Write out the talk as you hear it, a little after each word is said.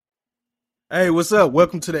Hey, what's up?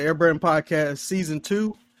 Welcome to the Airburn Podcast, Season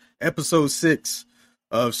 2, Episode 6.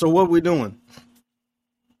 So what we doing?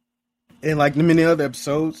 And like many other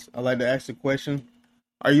episodes, I like to ask the question,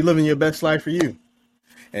 are you living your best life for you?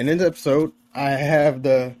 And in this episode, I have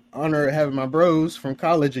the honor of having my bros from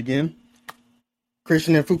college again,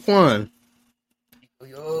 Christian and Fuquan.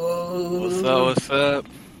 Yo. What's up?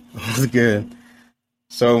 What's good?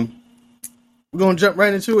 So we're going to jump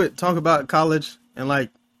right into it, talk about college and like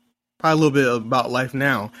probably a little bit about life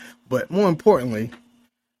now. But more importantly,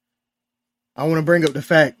 I want to bring up the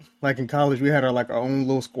fact, like in college, we had our own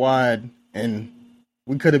little squad, and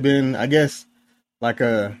we could have been, I guess, like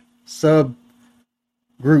a sub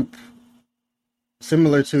group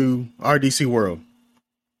similar to RDC World.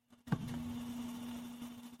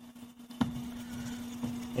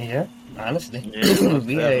 Yeah, honestly. Yeah,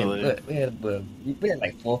 we had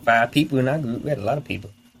like 4 or 5 people in our group. We had a lot of people.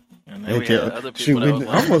 And then we had other people we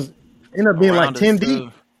almost ended up being like 10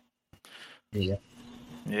 deep. Yeah.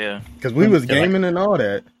 Yeah. Because we was gaming and all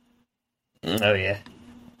that. Oh, yeah.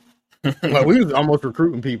 Like, we was almost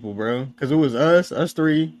recruiting people, bro. Because it was us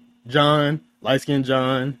three, John, light-skinned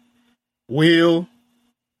John, Will,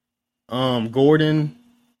 Gordon,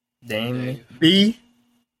 Damon. B.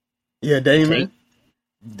 Yeah, Damon.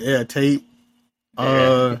 Tate. Yeah, Tate.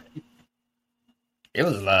 It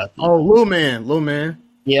was a lot. Oh, Lil Man.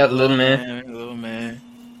 Yeah, Little Man. Little man.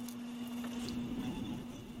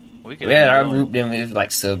 We had our group, then it was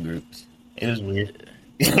like subgroups. It was weird.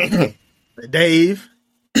 Dave.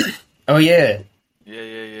 Oh, yeah.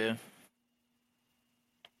 Yeah.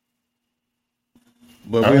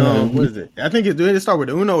 But we what is it? I think did it start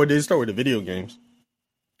with Uno or did it start with the video games?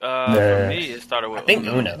 For me, it started with I think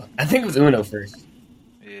Uno. I think it was Uno first.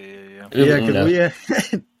 Yeah. Yeah,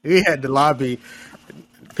 because we had the lobby.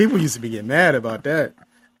 People used to be getting mad about that.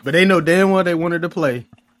 But they know damn well they wanted to play.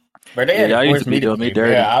 But they had I used to be doing me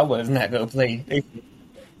dirty. Yeah, I was not going to play.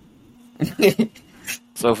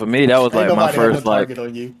 So for me, that was like my first target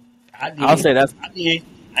on you. I'll say that's. I did.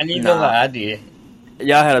 I need to lie. I did.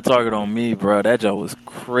 Y'all had a target on me, bro. That joke was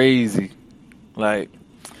crazy. Like,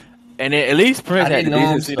 and then at least Prince had the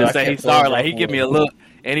decency to say he's sorry. Like, he give me a look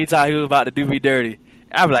anytime he was about to do me dirty.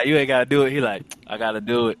 I be like, you ain't got to do it. He like, I got to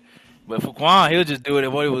do it. But for Quan, he'll just do it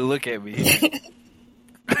and won't even look at me.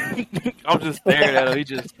 I'm just staring at him. He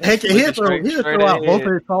just he'll throw out both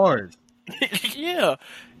of his cards. Yeah.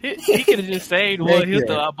 He could have just saved one. He'll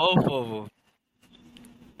throw out both of them.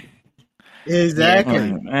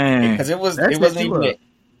 Exactly. Because it wasn't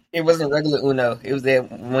regular Uno. It was that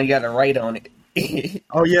when you got a right on it.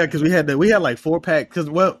 Oh yeah, because we had like 4-pack. Because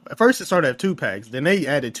at first it started at 2-packs, then they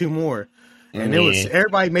added 2 more, and it was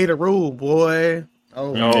everybody made a rule, boy.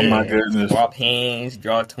 Oh my goodness! Swap hands,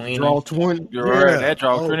 draw 20. You're right. That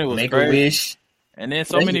draw 20 was make crazy. A wish. And then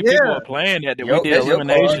so many people were playing that we did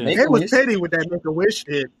elimination. They was petty with that make a wish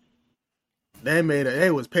shit. They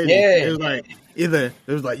was petty. Yeah. It was like it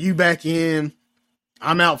was like you back in,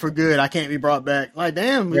 I'm out for good. I can't be brought back. Like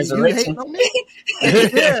damn, you hating on me?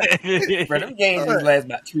 Yeah. Bro, them games just last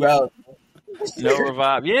about 2 hours. No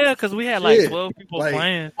revive. Yeah, because we had like 12 people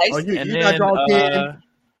playing. Oh, you got draw 10.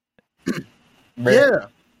 Yeah.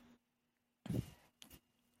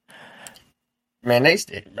 Man, I used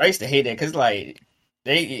to hate that because like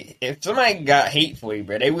if somebody got hate for you,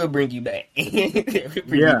 bro, they will bring you back. They will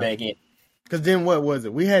bring you back in. Because then what was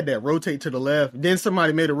it? We had that rotate to the left. Then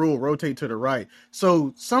somebody made a rule rotate to the right.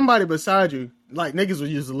 So somebody beside you, like niggas would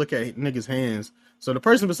usually look at niggas' hands. So the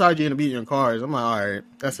person beside you ended up beating your cards. I'm like, all right,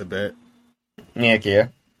 that's a bet. Yeah.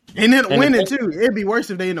 And then winning too. It'd be worse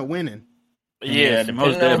if they end up winning. Yeah,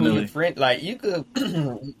 most definitely. Like you could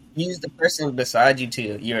use the person beside you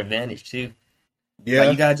to your advantage too. Yeah,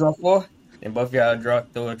 like you got to draw 4, and both y'all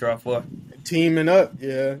throw a draw 4. Teaming up,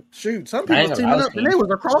 yeah. Shoot, some people teaming up, and they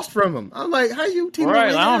was across from them. I'm like, how you teaming up?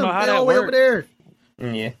 I don't know how that way over there.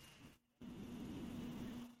 Yeah,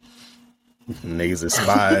 niggas are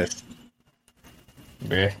spies.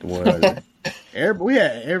 We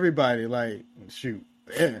had everybody. Like, shoot,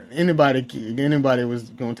 anybody was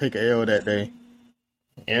gonna take a L that day.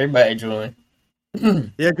 Everybody joined. Yeah,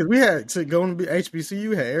 because we had to go to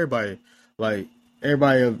HBCU. Had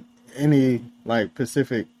everybody of any like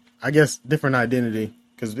Pacific, I guess, different identity.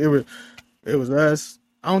 Because it was us.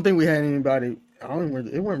 I don't think we had anybody. It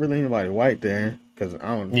wasn't really anybody white there. Because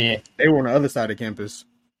they were on the other side of campus,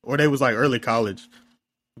 or they was like early college.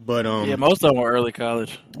 But most of them were early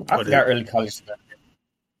college. I forgot early college stuff.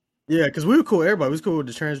 Yeah, because we were cool. Everybody was cool with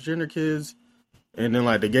the transgender kids, and then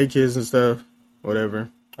like the gay kids and stuff. Whatever.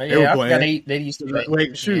 Oh, yeah, I forgot they used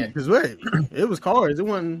to shoot, because it was cards. It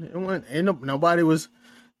wasn't. Nobody was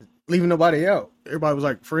leaving nobody out. Everybody was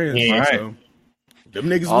like friends. Yeah, right. So them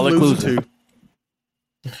niggas All was losing inclusive.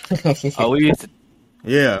 too. Oh, we used to.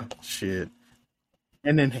 Yeah, shit.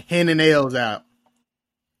 And then handing nails out.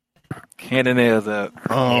 Handing nails out.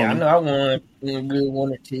 I know I won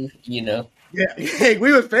one or two, you know. Yeah, hey,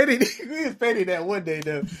 we was petty. We was petty that one day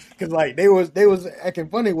though, because like they was acting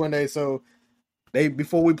funny one day. So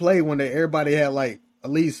before we played one day, everybody had like at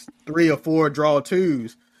least 3 or 4 draw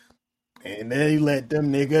twos, and they let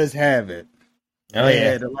them niggas have it. Oh they yeah,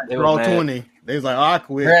 had to, like, They draw was mad. 20. They was like, oh, I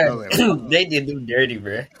quit. Bruh, I was like, they did do dirty,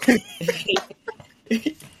 bro.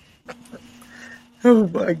 oh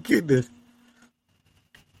my goodness.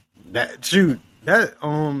 Then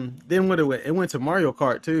what it went? It went to Mario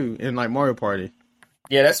Kart too, and like Mario Party.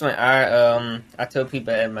 Yeah, that's when I told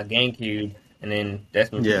people at my GameCube, and then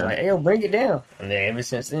that's when people Yeah. was like, "Hey, yo, bring it down." And then ever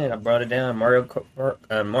since then, I brought it down. Mario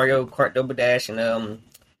Kart Double Dash and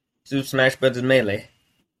Super Smash Brothers Melee.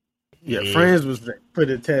 Yeah, Friends was put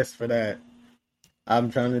a test for that.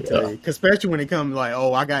 I'm trying to tell you, 'cause especially when it comes like,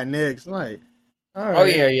 oh, I got next, like, all right. Oh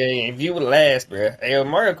yeah. If you would last, bro. Hey, yo,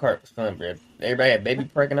 Mario Kart was fun, bro. Everybody had Baby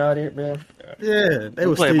Park and all that, bro. Yeah, they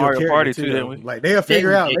We was played still Mario your Party character, too, though. didn't we? Like they'll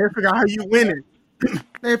figure out how you win it.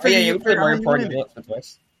 They'll Oh yeah, we played figure out how Mario you Party win it. once or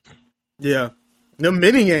twice. Yeah, them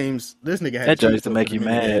mini games. This nigga had That joke cheats used to over make the you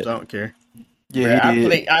mini mad. games, I don't care. Yeah, Bruh, he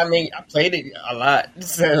did. I played it a lot,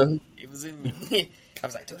 so it was in me. I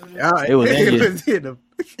was like, Yeah, It was in you. was in them.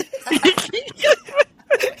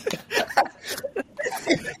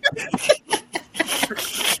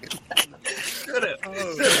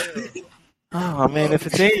 Oh man, if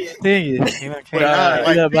it's in you, it's in you. You know, can't Nah,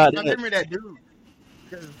 like, about I that. remember that dude.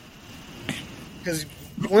 Because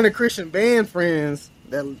one of Christian band friends,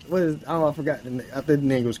 I forgot the name. I think the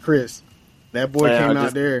name was Chris. That boy Yeah, came just-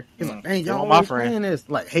 out there. He's like, dang, y'all my always friend. playing this.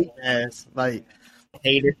 Like, hate ass. Like,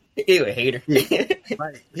 hater. He was a hater.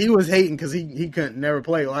 like he was hating because he couldn't never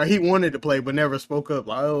play. Like, he wanted to play, but never spoke up.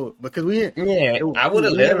 Like, oh, because we didn't. Yeah, I would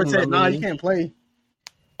have we let never him. said, I nah, mean. you can't play.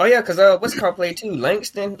 Oh yeah, because what's called play too?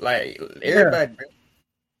 Langston, like everybody.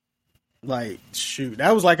 Like, shoot,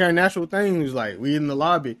 that was like our natural thing. It was like, we in the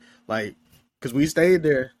lobby. Like, because we stayed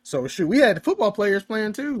there. So, shoot, we had football players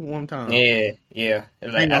playing too one time. Yeah.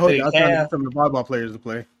 Like I after was the trying to calf, get some of the volleyball players to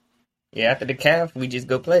play. after the calf, we just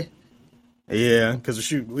go play. Yeah, because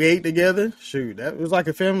shoot, we ate together. Shoot, that was like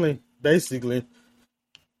a family, basically.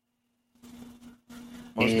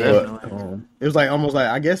 Most Yeah. definitely. It was like almost like,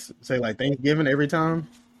 I guess, say like Thanksgiving every time.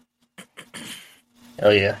 Oh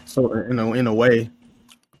yeah. So in a way.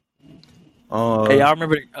 Hey, y'all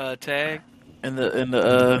remember tag in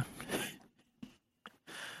the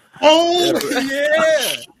Oh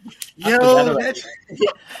yeah, yo, that,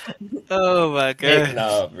 Oh my Heck god.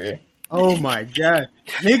 no, bro. oh my god,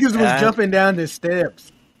 niggas was God. jumping down the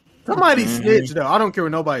steps. Somebody snitched though. I don't care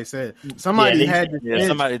what nobody said. Somebody Yeah, had to Yeah, snitch.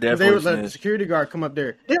 somebody 'Cause they definitely would let the snitched. security guard come up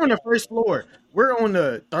there. They're on the first floor. We're on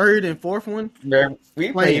the 3rd and 4th one. Bro,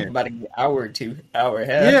 we Playing. played about an hour or two, hour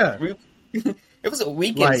and a half. Yeah. It was a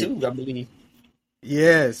weekend Like- too, I believe.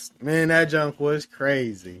 Yes, man, that junk was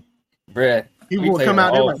crazy. Bruh. People We would played come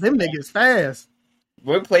out there all- like, them niggas fast.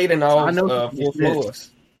 We played in all I know 4 some shit.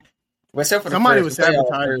 floors. Well, except for the Somebody first, was we played all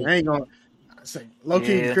sabotaging. three. I ain't gonna say low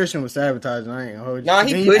key. Yeah. Christian was sabotaging. I ain't gonna hold you. Nah,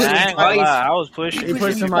 he Then pushed I his ain't gonna twice. lie, I was pushing. He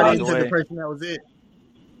pushed You somebody out the into the way. person that was it.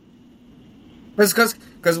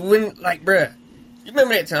 Cause when, like, bruh, you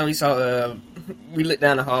remember that time we saw, we looked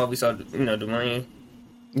down the hall, we saw, Dwayne?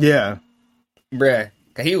 Yeah, Bruh,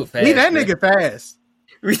 cause he was fast. he that bruh. nigga fast.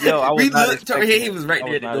 Yo, I was we not looked over expecting here, he it. was right I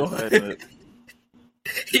there at was the not door. expecting it.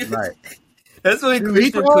 He was- Right. That's when He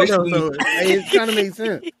Christian tall pushed though, me. so hey, it kind of made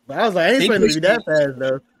sense. But I was like, I ain't He supposed to be pushed that fast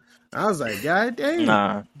though. I was like, God damn.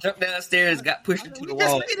 Nah. Jumped downstairs, got pushed into the We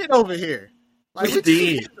just wall. made it over here. Like, We what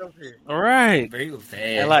did. you did over here? All right. Bro, he was fast,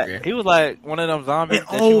 And like bruh. he was like one of them zombies And,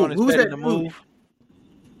 that you weren't who's expecting that to dude? move.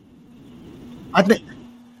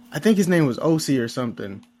 I think his name was OC or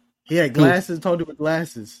something. He had glasses, told you with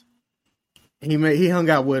glasses. He hung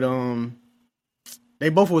out with they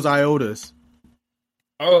both was IOTAs.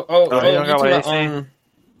 Oh, you don't you got what talking about, AC?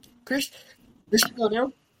 Christian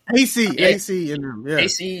O'Neal? AC, Yeah. AC in them, yeah.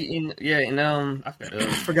 AC I forgot,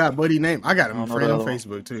 Forgot buddy name. I got him I a don't know friend on the other one.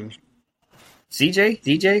 Facebook too. CJ,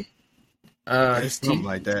 DJ. It's something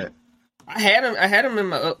like that. I had him in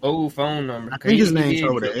my old phone number. I think his He name's did-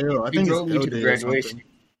 over the L. I he think drove it's me L to the did or graduation. something.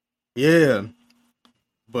 Yeah,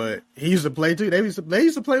 but he used to play too. They used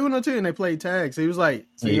to play with him too, and they played tag. So he was like,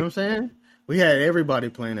 see Yeah. what I'm saying? We had everybody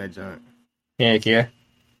playing that junk Heck yeah.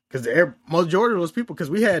 because majority of those people. Because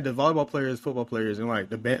we had the volleyball players, football players, and like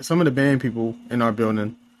the band, some of the band people in our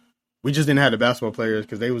building. We just didn't have the basketball players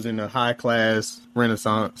because they was in the high class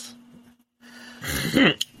Renaissance.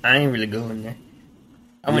 I ain't really going there.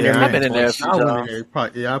 I've been in there.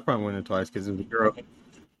 I probably went in twice because it was a girl.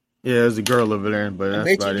 Yeah, it was a girl over there, but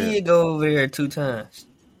that's about it. I bet you did go over there 2 times.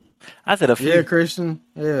 I said a few. Yeah, Christian.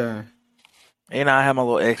 Yeah. And I had my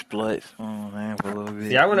little exploits. Oh man, for a little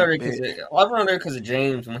bit. Yeah, I went over there because of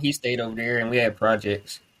James when he stayed over there and we had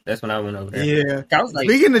projects. That's when I went over there. Yeah. I was like,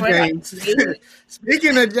 speaking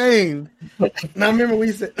of James, now remember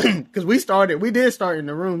we said because we did start in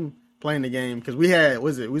the room playing the game because we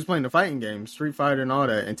was playing the fighting game, Street Fighter and all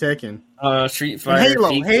that, and Tekken. Street Fighter,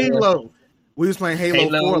 Halo. We was playing Halo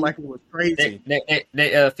 4 like it was crazy.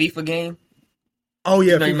 That FIFA game. Oh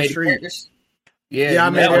yeah, FIFA Street. Yeah, I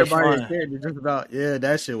made everybody scared just about. Yeah,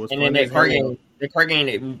 that shit was. And fun. then that car game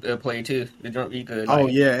that we played too. The jump you could.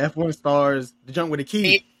 F1 stars. The jump with the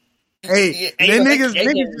key. Niggas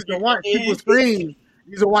used to watch people scream.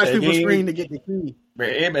 Used to watch people scream to get the key. Bro,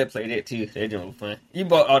 everybody played that too. That jump was fun. You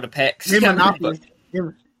bought all the packs. In Monopoly.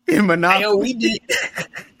 In Monopoly. Yo, we did.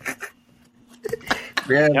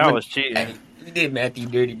 Bro, y'all was cheating. We did Matthew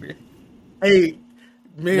dirty, bro. Hey.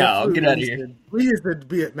 Man, no, get out of here. We used to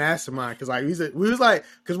be at Mastermind because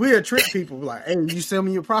we had trick people like, hey, you sell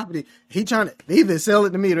me your property. They either sell it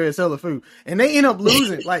to me or they sell the food, and they end up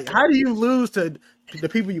losing. Like, how do you lose to the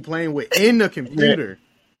people you playing with in the computer?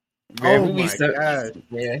 Yeah. Oh my god!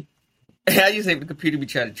 Yeah, I used to say the computer be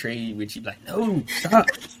trying to trade with you, like, no, stop.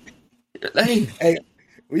 Hey,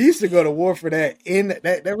 we used to go to war for that in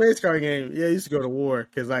that race car game. Yeah, I used to go to war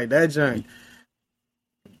because like that junk.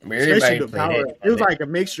 Especially the power. It was like a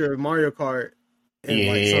mixture of Mario Kart and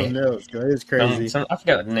like something else. It's crazy. I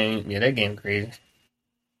forgot the name. Yeah, that game crazy.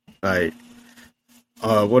 Like,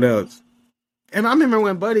 what else? And I remember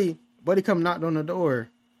when Buddy come knocked on the door.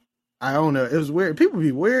 I don't know. It was weird. People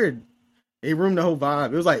be weird. They ruined the whole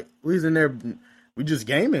vibe. It was like we was in there. We just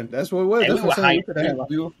gaming. That's what it was. That's we, were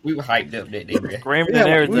hyped up that day. Screaming and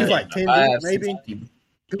everything. We was like 10 minutes, maybe.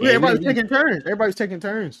 Everybody was taking turns. Everybody's taking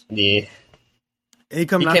turns. Yeah. And he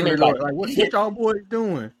come knocking on the door. Like, what y'all boys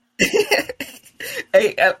doing?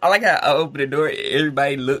 Hey, I like how I opened the door.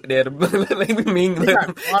 Everybody looked at him. Like me and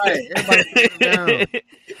quiet. Everybody down.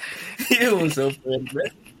 It was so funny, bro.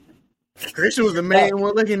 Christian was the main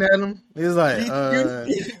one looking at him. He was like,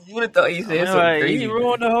 you would have thought he said something crazy. He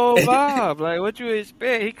ruined the whole vibe. Like, what you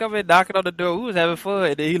expect? He come in knocking on the door. We was having fun.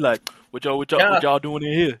 And then he like, what y'all doing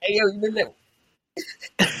in here? Hey, yo, you remember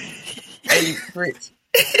that? Hey, Fritz.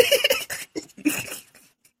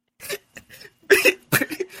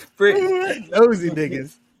 Nosy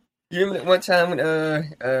niggas. You remember that one time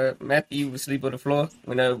when Matthew was asleep on the floor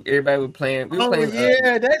when everybody was playing?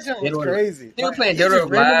 That shit was crazy. They were playing Dead or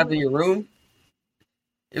Alive in your room.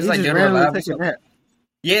 It was like Dead or Alive.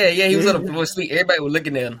 Yeah, he was on the floor asleep. Everybody was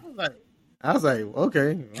looking at him. I was like,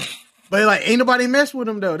 okay, but like, ain't nobody mess with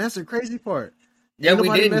him though. That's the crazy part. Yeah, we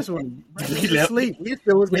didn't mess with him. He was asleep. He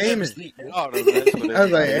still was gaming. I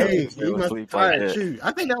was like, hey, he must be tired too.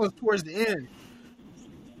 I think that was towards the end.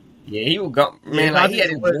 Yeah, he was gone. Man, like he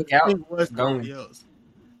had his book out. I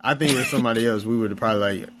think it was somebody else. We would have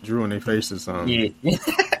probably like drew on their face or something. Yeah,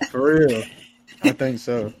 for real. I think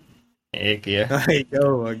so. Heck yeah. Like,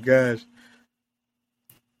 oh my gosh,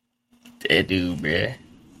 that dude, bro.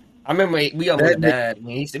 I remember we almost died.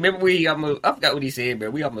 I forgot what he said,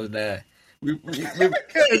 bro. We almost died. Because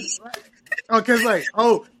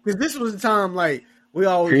this was the time like we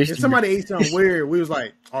always if somebody ate something weird, we was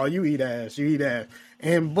like, oh, you eat ass.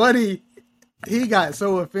 And Buddy, he got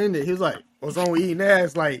so offended. He was like, what's wrong with eating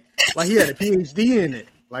ass? Like he had a PhD in it,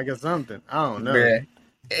 like or something. I don't know. Bruh.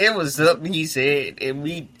 It was something he said, and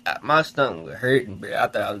my stomach was hurting, bro. I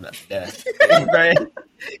thought I was about to die. Bro,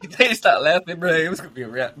 they stopped laughing, bro. It was gonna be a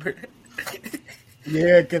wrap, bro.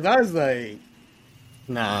 Yeah, because I was like,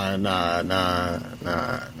 nah.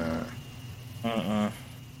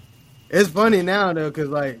 It's funny now though, because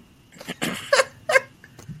like.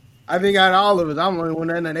 I think out of all of us, I'm the only one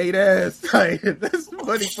that ate ass. Like, that's the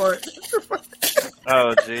funny part.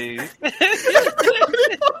 Oh, jeez.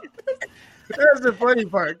 That's the funny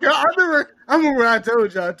part. I remember I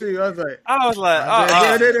told y'all too. I was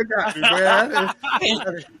like, they got me, man.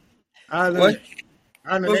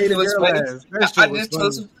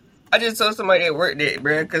 I just told somebody at work that,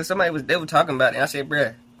 bro, because they were talking about it. And I said,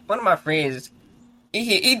 bro, one of my friends,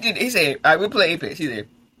 he said, all right, we'll play Apex. He said,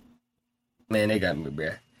 man, they got me,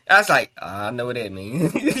 bro. I was like, I know what that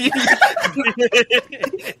means.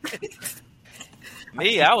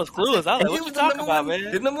 Me, I was clueless. I was like, what you talking about,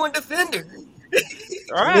 man? The number one defender.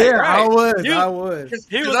 Right. I was. He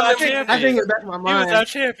was our champion. I think it's back in my mind. He was our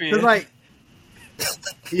champion. Cause like,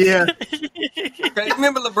 yeah.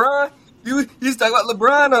 Remember LeBron? You used to talk about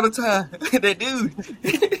LeBron all the time. That dude.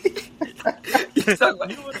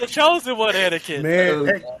 You were the chosen one, Anakin.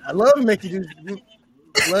 Man, I love to make you do.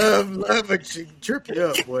 Love make you trip you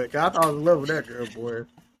up, boy. I thought I was in love with that girl, boy.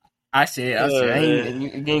 I said, you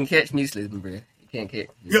didn't catch me slipping, bro. You can't catch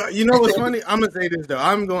me. You know what's funny? I'm gonna say this though.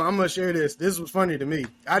 I'm gonna share this. This was funny to me.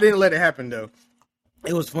 I didn't let it happen though.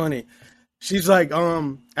 It was funny. She's like,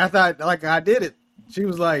 after I did it, she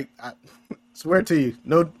was like, I swear to you,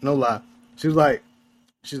 no lie. She was like,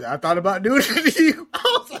 I thought about doing it to you.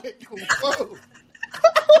 I was like, whoa.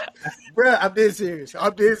 Bro, I'm dead serious.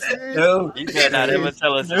 No, you better not ever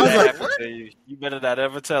tell us if that happened to you. You better not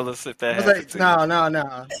ever tell us if that happened to you. No.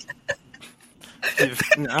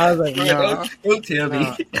 I was like, no. Don't tell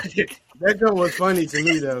me. That girl was funny to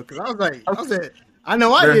me though, because I was like, I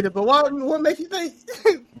know I did it, but what makes you think?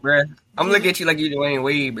 Bruh, I'm looking at you like you're Dwayne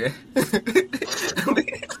Wade, bruh.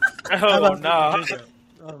 Oh, no.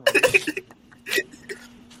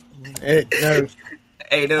 Hey, no.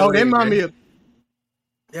 Hey, no. That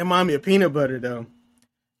remind me of peanut butter though.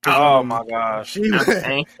 Oh my gosh. She was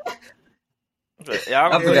I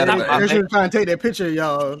trying to take that picture of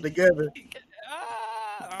y'all together.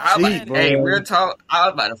 Hey, real talk. I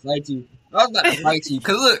was about to fight you.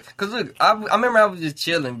 Cause look. I remember I was just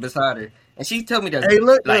chilling beside her, and she told me that. Hey,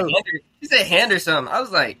 look, like, she said hand her something. I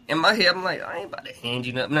was like, in my head, I'm like, I ain't about to hand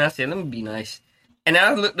you nothing. And I said, let me be nice. And then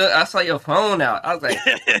I looked up, I saw your phone out. I was like,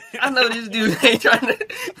 I know this dude ain't trying to.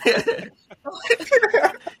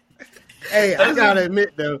 Hey, I gotta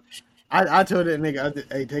admit though, I told that nigga,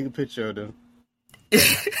 hey, take a picture of them. He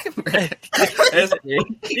said,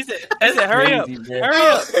 hurry up.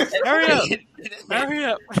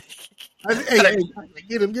 Hey,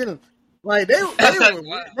 get him. Like they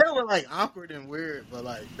were like awkward and weird, but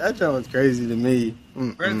like that joke was crazy to me.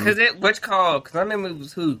 Because Because I remember it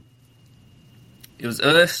was who? It was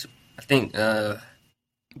us. I think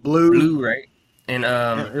Blue, right? And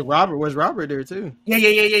Robert was there too.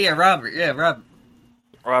 Yeah. Robert.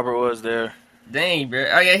 Robert was there. Dang, bro.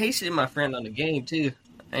 Oh yeah, he's my friend on the game too.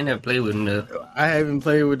 I ain't never played with him though. I haven't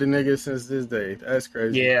played with the nigga since this day. That's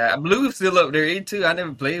crazy. Yeah, Blue's still up there too. I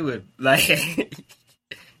never played with him. Like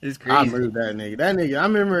it's crazy. I moved that nigga. I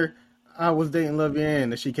remember I was dating Lovianne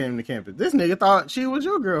and she came to campus. This nigga thought she was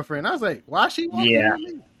your girlfriend. I was like, why she walking with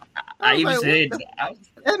me? I even said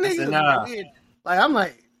that nigga. Nah. Like I'm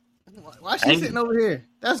like, why she sitting over here?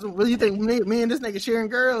 That's what you think? Me and this nigga sharing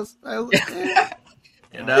girls? Like,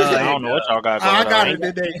 I don't know what y'all got going on. I got it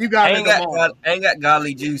today. You got it. I ain't got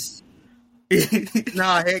godly juice.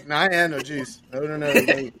 Nah, heck, no, I ain't had no juice. No.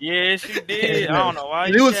 Yes, you did. I don't know why.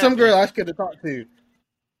 It was some girl I could have talked to.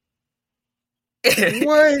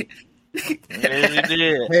 What? Yes, you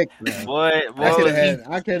did. Heck, no. Boy,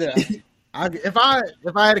 I could have. If I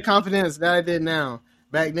had the confidence that I did now.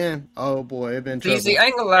 Back then, oh boy, it been trouble. See, I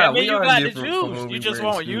ain't gonna lie. We are got the juice. You just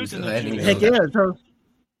weren't using the juice. Heck yeah, so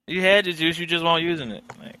you had the juice. You just weren't using it.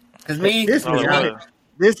 Cause me, this nigga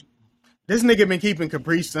been keeping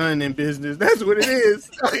Capri Sun in business. That's what it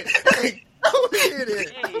is.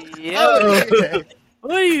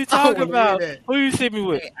 What are you talking about? Who you see me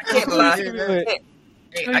with? I can't lie.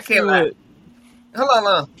 I can't lie.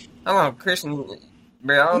 Hold on, Christian.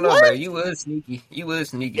 Bro, I don't know, bro. You was sneaky.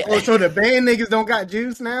 Oh, so the band niggas don't got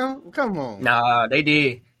juice now? Come on. Nah, they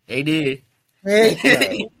did. Hey,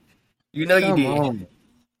 you know you did. On.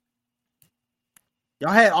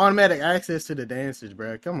 Y'all had automatic access to the dancers,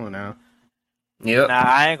 bro. Come on now. Yep. Nah,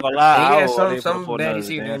 I ain't gonna lie. Yeah, some baddies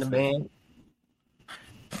here in the band.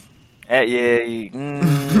 I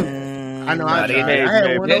know.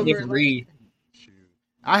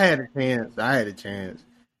 I had a chance.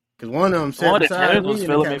 Because one of them sat beside me was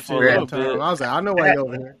feeling me for a time. I was like, I know why you're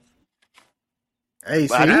over here. Hey,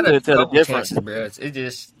 see, I had tell the difference, bro.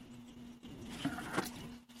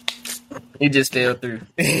 It just fell through.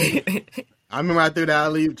 I remember I threw the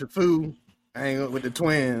alley to Foo, hang up with the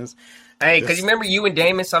twins. Hey, because you remember you and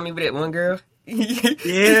Damon saw me with that one girl?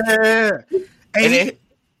 Yeah. And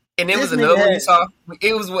it was another one you saw.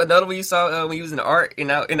 It was another one you saw when you was in the art,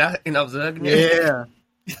 and I was hugging you. Yeah.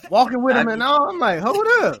 Walking with him and all, I'm like, hold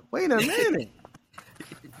up, wait a minute.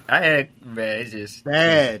 It's just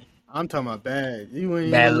bad. I'm talking about bad. You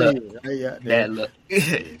ain't bad luck. Bad luck.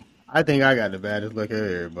 I think I got the baddest look of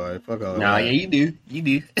everybody. Fuck all that. Nah, yeah, you do.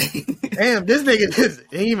 Damn, this nigga just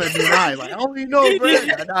ain't even denied. Like, I don't even know, bro.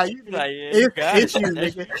 Nah, you like, it's you,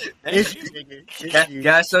 nigga. It's you, nigga.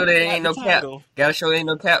 Gotta show there ain't no cap. Gotta show there ain't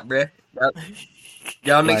no cap, bro.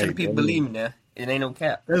 Y'all make sure the people believe me now. It ain't no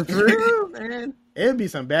cap. That's true, man. It'd be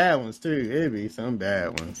some bad ones too. It'd be some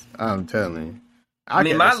bad ones. I'm telling you. I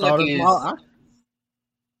mean, my look is the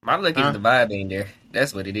vibe ain't there.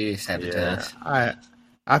 That's what it is. Half the times.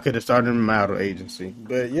 I I could have started a model agency.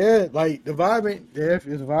 But yeah, like the vibe ain't. Yeah, if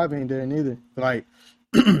the vibe ain't there neither. Like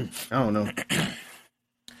I don't know.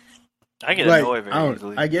 I get annoyed very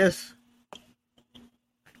easily. I guess.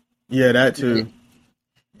 Yeah, that too.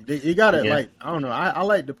 You gotta like. I don't know. I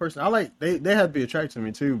like the person. I like they have to be attracted to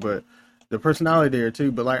me too, but the personality there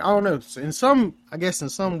too. But like I don't know. In some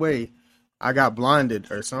way, I got blinded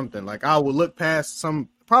or something. Like I would look past some.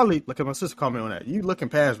 Probably like my sister called me on that. You looking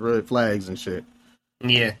past red flags and shit.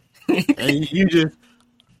 Yeah. And you just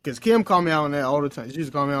because Kim called me out on that all the time. She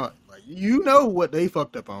just called me out like you know what they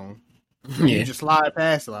fucked up on. Yeah. You just slide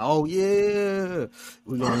past it like, oh yeah,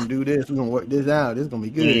 we're gonna do this. We're gonna work this out. This is gonna be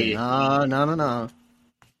good. Yeah. Nah.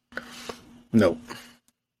 Nope.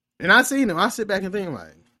 And I seen him. I sit back and think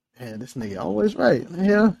like, man, this nigga always right.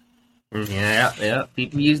 Yeah. Yeah.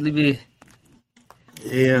 People usually be.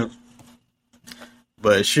 Yeah.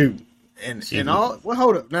 But shoot, and all. Well,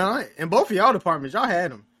 hold up now. In both of y'all departments, y'all had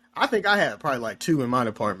them. I think I had probably like 2 in my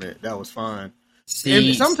department. That was fine.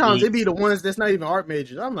 And sometimes it be the ones that's not even art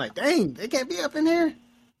majors. I'm like, dang, they can't be up in here.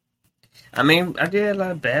 I mean, I did a lot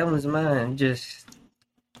of bad ones in mine. Just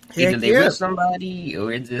either they with somebody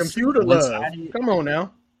or it's just computer love. Come on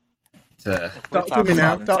now. Talk to me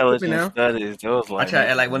now. Studies, I try to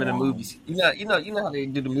act like one of the movies. You know how they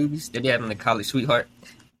do the movies that they have in the College Sweetheart.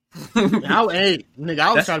 I was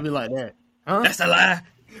trying to be like that. Huh? That's a lie.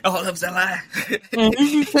 All of them's a lie. Don't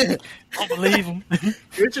believe him.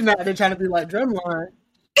 Richard out there trying to be like Drumline.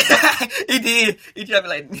 He did. He tried to be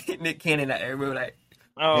like Nick Cannon out there. We were like,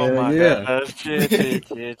 oh my god.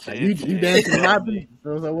 Shit. You dancing my beat.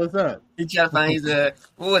 So what's up? He tried to find his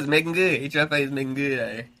what was Megan Good? He tried to find his Megan Good out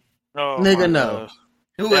there. Oh, nigga, no.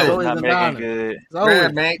 Who was not Megan Good?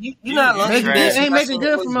 Bruh, man, you not Megan Good ain't Megan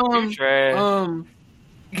Good from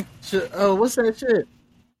what's that shit?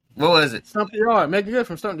 What was it? Stump the Yard. Megan Good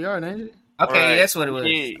from Stump the Yard, ain't it? Okay, right. That's what it was.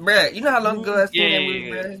 Yeah. Bruh, you know how long ago I seen that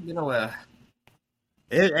movie, bruh? You know what?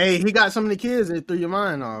 Hey, he got so many kids that threw your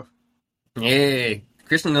mind off. Yeah.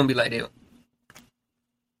 Christian gonna be like that.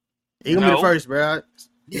 He gonna be the first, bruh.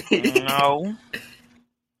 No.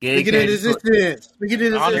 Speak it in existence. Don't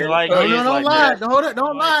lie.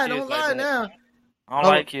 Don't lie now. I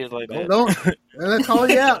don't like kids like that. Let's call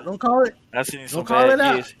it out. Don't call it. Don't call it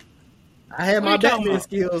out. I had my Batman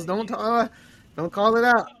skills. Don't call it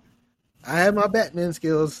out. I had my Batman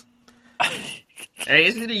skills. Hey,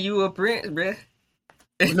 is it you or Prince, bruh?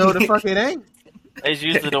 No, the fuck it ain't. It's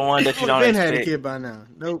usually the one that you don't expect. Had a kid by now.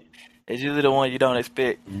 Nope. It's usually the one you don't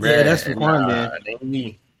expect. Yeah, that's for fun, man. That ain't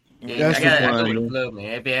me. Yeah, that's I go with the flow, man.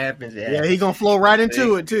 If it happens, yeah, he gonna flow right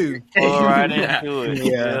into it too. Flow right into it.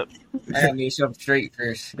 Yeah. I gotta make sure I'm straight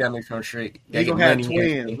first. Gotta make sure I'm straight. He gonna have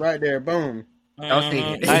twins right there. Boom. I was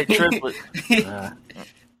thinking. Night triplet.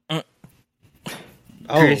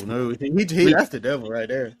 Oh no, he that's the devil right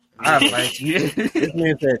there. I like you. This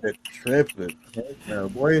man said the triplet. No,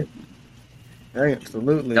 boy.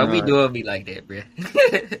 Absolutely. Don't be doing me like that, bro.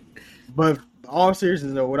 But all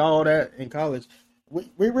seriousness though, with all that in college,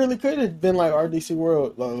 we really could have been like RDC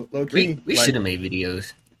World, low key. We should have made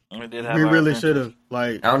videos. We really should have.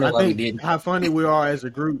 Like, I don't know why we didn't. How funny we are as a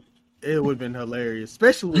group. It would have been hilarious,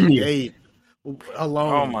 especially with Gabe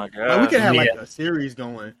alone. Oh my god! Like, we could have like a series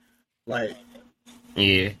going. Like,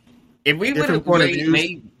 yeah, if we would have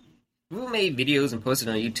made videos and posted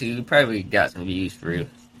on YouTube, we probably got some views for real.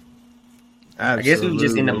 Absolutely. I guess we were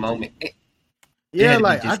just in the moment. Yeah,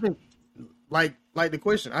 like I think, like the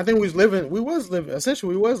question. I think we was living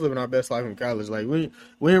our best life in college. Like we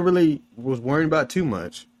didn't really was worrying about too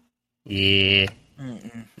much. Yeah,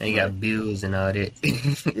 they got bills and all that.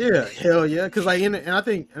 Yeah, hell yeah. Because like, and I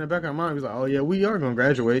think in the back of our mind, we was like, oh yeah, we are gonna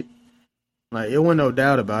graduate. Like it wasn't no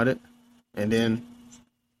doubt about it. And then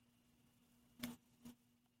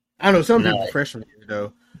I don't know some people freshman year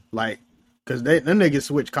though, like because them niggas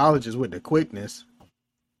switch colleges with the quickness.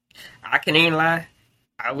 I can't even lie.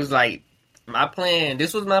 I was like, my plan.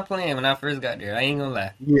 This was my plan when I first got there. I ain't gonna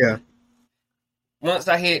lie. Yeah. Once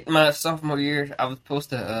I hit my sophomore year, I was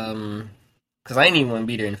supposed to because I didn't even want to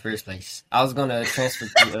be there in the first place. I was gonna transfer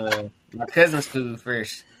to my cousin's school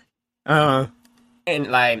first. And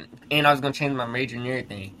I was gonna change my major and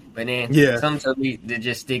everything. But then some told me to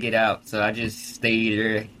just stick it out, so I just stayed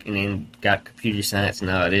there and then got computer science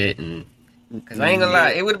and all that. And because I ain't gonna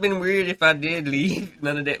lie, it would have been weird if I did leave.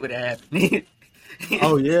 None of that would have happened.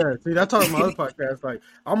 Oh yeah, see, I talked on my other podcast. Like,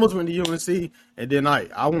 I almost went to UNC, and then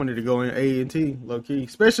I wanted to go in A&T, low key,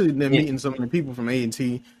 especially then meeting some of the people from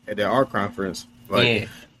A&T at their art conference. Like,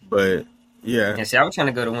 but yeah. And see, I was trying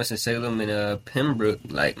to go to Winston-Salem and Pembroke.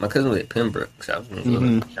 Like, my cousin was at Pembroke, so I was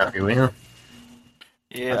going to go out here with him.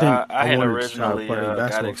 Yeah, I had originally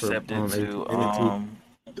got accepted to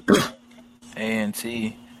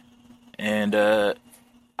A&T, and I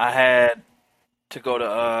had to go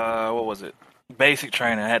to what was it? Basic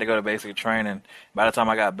training. I had to go to basic training. By the time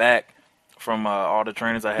I got back from all the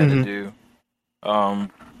trainings I had to do,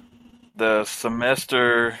 the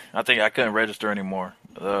semester, I think I couldn't register anymore.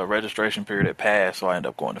 The registration period had passed, so I ended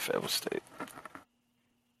up going to Fayetteville State.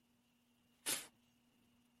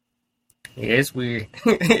 Yeah, it's weird.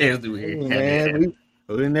 It's weird. Man,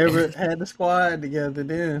 we never had the squad together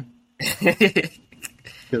then.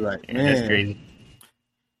 Like, man, that's crazy.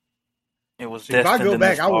 It was. If I go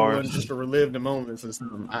back, I would want just to relive the moments or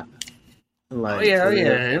something. Like,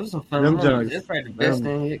 it was some fun moments. It's probably the best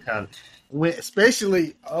thing in college.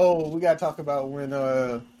 Especially, we gotta talk about when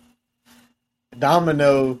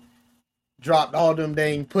Domino dropped all them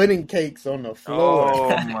dang pudding cakes on the floor. Oh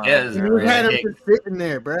my! You had him just sitting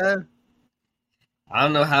there, bruh. I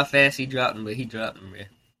don't know how fast he dropped them, but he dropped them, man.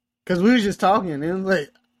 Cause we was just talking, and it was like,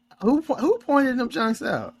 who pointed them junks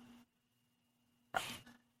out?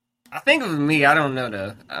 I think it was me. I don't know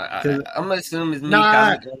though. I'm gonna assume it's me.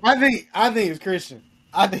 Nah, I think it's Christian.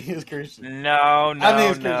 I think it's Christian. No. I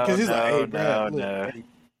think it's Christian because he's like, hey, bro, no.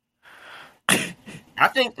 I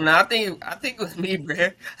think it was me,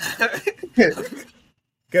 bro.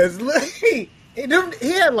 Because look, he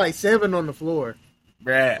had like 7 on the floor,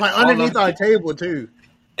 bruh. like underneath our table too.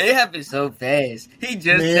 It happened so fast. He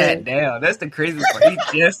just sat down. That's the crazy part.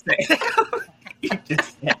 He just sat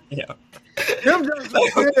down. Them jokes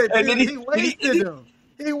were good. He wasted them.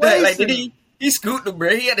 He wasted them. He scooped them,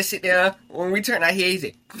 bro. He had to sit down. When we turned our heads,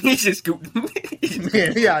 he just scooped them.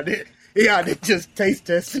 Man, he out there just taste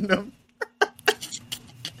testing them.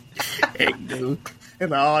 Hey, dude.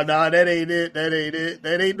 And like, oh no, that ain't it. That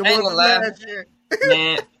ain't the one from last year.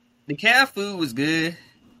 Man, the cat food was good,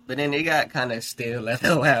 but then it got kind of stale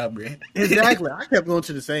after a while, bro. Exactly. I kept going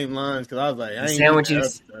to the same lines because I was like, I ain't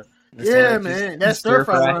sandwiches. Man, that stir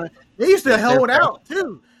fry line. They used to hold out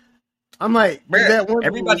too. I'm like, bro, that one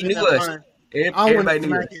everybody knew us. Everybody knew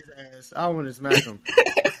smack his ass. I want to smack him.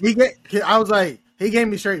 I was like, he gave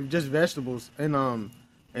me straight just vegetables and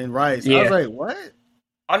rice. Yeah. I was like, what?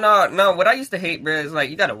 Oh no! What I used to hate, bro, is like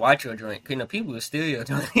you gotta watch your joint. You know, people will steal your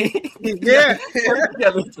joint. Yeah.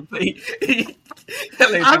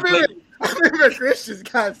 I remember Christians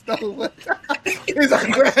got stolen one time. He's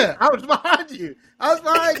like, bro, I was behind you,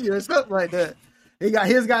 or something like that.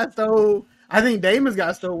 His got stole. I think Damon's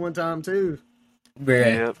got stole one time too.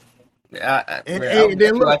 Bruh. And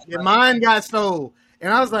then look, mine got stole,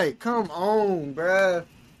 and I was like, "Come on, bruh."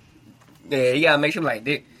 Yeah, you gotta make sure like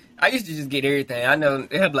this. I used to just get everything. I know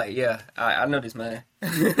they had like, yeah, I know this man,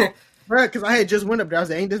 bruh. Because I had just went up there. I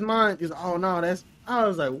was like, "Ain't this mine?" He's like, "Oh no, that's." I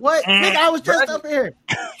was like, "What? Nigga, I was just up here."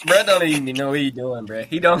 Bruh don't even know what he's doing, bruh.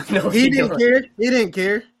 He don't know. He didn't care. He didn't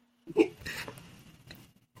care.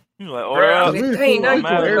 You're like, hey, now you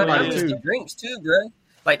put everybody the drinks too, bruh.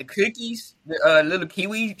 Like the cookies, the little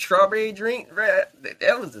kiwi strawberry drink, bruh.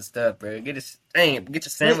 That was the stuff, bruh. Get your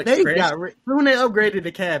sandwich. When they upgraded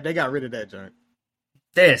the cab, they got rid of that joint.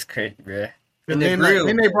 That's crazy, bruh. And then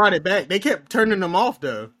they brought it back. They kept turning them off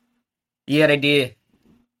though. Yeah, they did.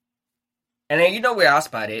 And then you know where our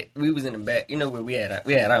spot at? We was in the back. You know where we had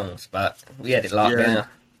our own spot. We had it locked down.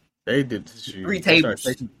 They did the shoot. 3 tables.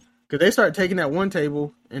 Because they started taking that one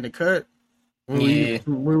table in the cut when we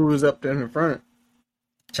was up there in the front.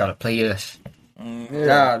 Try to play us.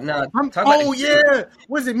 Yeah. No. Yeah.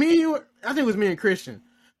 Was it me? I think it was me and Christian.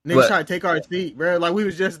 Niggas tried to take our seat, bro. Like we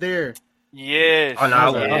was just there. Yes. Oh,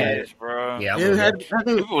 no, yes, bro. Yeah,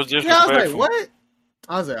 it was just. Yeah, I was like, what?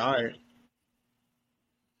 I was like, all right.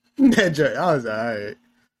 That joke. I was like,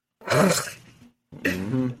 all right.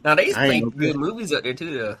 Mm-hmm. Now they used to play good movies up there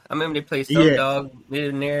too. Though I remember they played Dog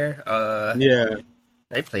Millionaire.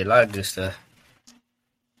 They played a lot of good stuff.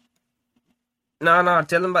 No,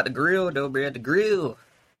 tell them about the grill though, bro. The grill.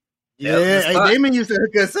 Yeah, hey, Damon used to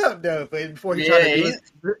hook us up though, but before he tried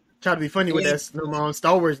to be funny with that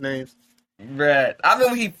Star Wars names. Bruh, I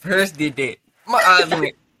remember when he first did that. My eyes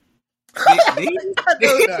went. He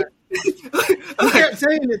kept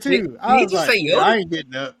saying it too. I was like, I ain't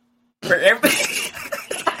getting up. For everybody.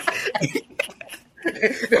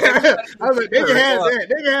 I was like, they can have that.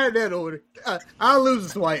 They can have that order. I'll lose a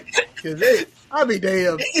swipe because I'll be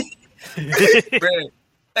damned. Bro,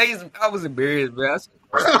 I was embarrassed, bro. I was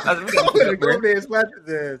gonna go over there and slap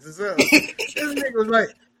his ass or something. This nigga was like,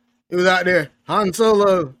 he was out there, Han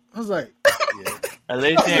Solo. I was like, we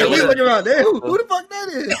looking around there. Who the fuck that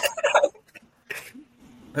is?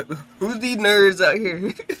 Who's these nerds out here?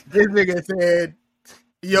 This nigga said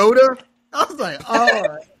Yoda. I was like,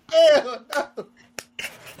 oh hell no.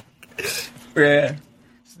 Bruh.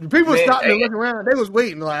 People stopped and looking around. They was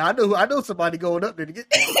waiting. Like I know somebody going up there to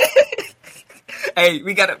get. Hey,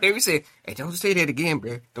 we got up there. We said, "Hey, don't say that again,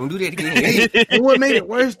 bro. Don't do that again." And what made it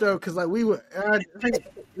worse though, because like we were, I think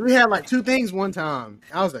we had like 2 things one time.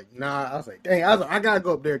 I was like, nah. I was like, dang. I gotta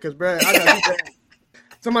go up there because, bro, I got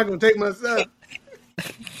somebody gonna take my stuff.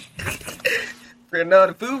 Bro, no,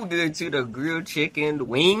 the food good too. The grilled chicken, the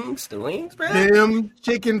wings, bro. Them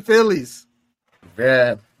chicken Phillies,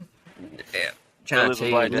 bro. Yeah. Trying to tell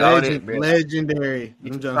you all that, bro. Legendary.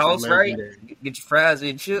 Get your sauce right. Get your fries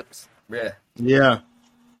and chips, bro. Yeah.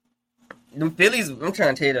 Them Phillies, I'm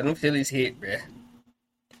trying to tell you that them Phillies hit, bro.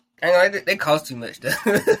 They cost too much, though.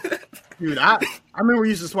 Dude, I remember we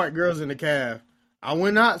used to swipe girls in the cab. I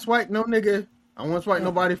would not swipe no nigga. I won't swipe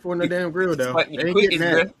nobody for no damn grill, though. They ain't getting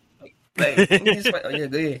that. Like, oh, yeah,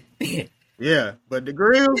 go ahead. Yeah, but the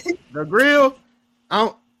grill,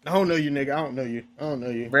 I don't know you, nigga. I don't know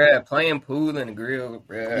you. Bruh, playing pool in the grill,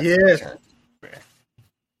 bruh. Yes.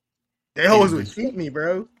 They always would cheat me,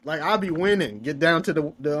 bro. Like, I'll be winning. Get down to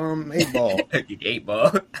the 8 ball. The 8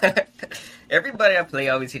 ball. Everybody I play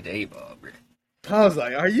always hit the 8 ball, bro. I was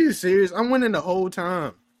like, are you serious? I'm winning the whole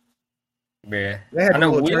time. Bruh. I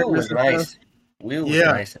know Will was nice. Will was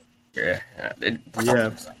nice. Bruh.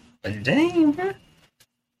 Yeah. But dang, bro.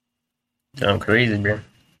 I'm crazy, bro.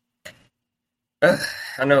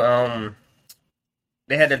 I know,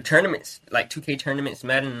 they had the tournaments, like 2K tournaments,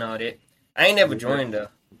 Madden and all that. I ain't never joined, though.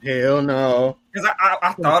 Hell no. Because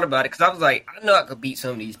I thought about it, because I was like, I know I could beat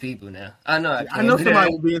some of these people now. I know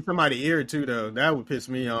somebody would be in somebody's ear, too, though. That would piss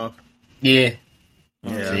me off. Yeah.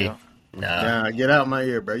 Yeah. Nah, get out my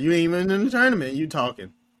ear, bro. You ain't even in the tournament. You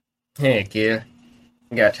talking. Heck yeah.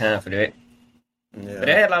 You got time for that. Yeah. But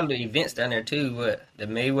they had a lot of the events down there, too. What? The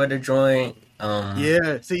Mayweather joint.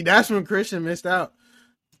 Yeah. See, that's when Christian missed out.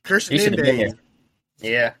 Christian days.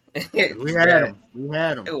 Yeah. We had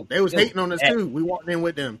them. They was hating on us, too. We walked in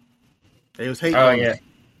with them. They was hating on us.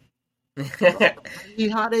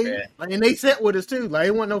 How they, like, and they sat with us, too. Like,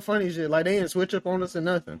 it wasn't no funny shit. Like, they didn't switch up on us or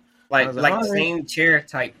nothing. Like the same chair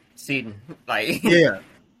type seating. Like, yeah.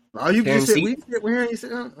 Oh, you can sit. We sit here and you sit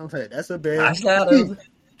down. Okay, that's a bad.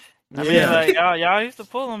 I mean, like y'all used to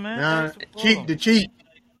pull them, man. Nah, cheat.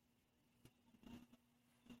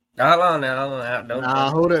 Hold on now. Don't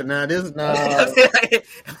hold it. Now this. Nah. I'm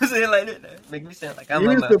saying like that. Make me sound like I'm.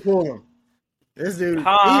 You used to pull him. This dude, he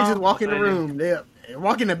just walk in the room. They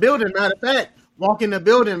walk in the building. Matter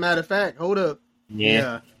of fact. Hold up.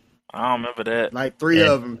 Yeah. I don't remember that. Like 3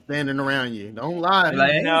 of them standing around you. Don't lie.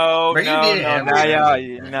 Like, no. Okay.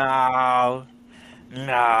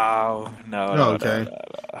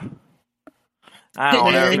 I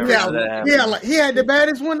don't remember that. Yeah, like he had the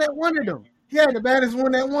baddest one that wanted them.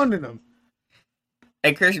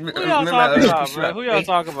 Hey, Chris, who y'all talking about, bro? Who y'all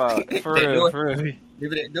talking about? For real.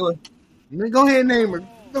 Leave it at door. Go ahead and name her.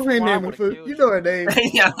 Food. You know her name.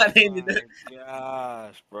 Yeah, my name is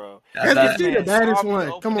gosh, bro. That's the baddest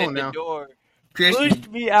one. Come on now. Pushed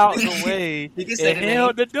me out the way and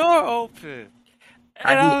held the door open.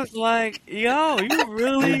 And I was like, yo, you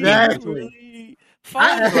really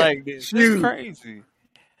fight like this. It's crazy.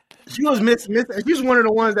 She was she was one of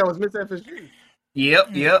the ones that was Miss FSU.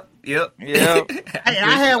 Yep. I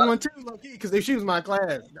had one too, low-key, because she was my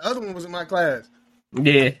class. The other one was in my class.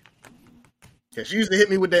 Yeah. Yeah, she used to hit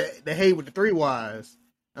me with the hey with the 3 Ys.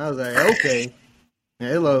 I was like, okay.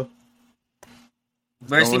 Hello.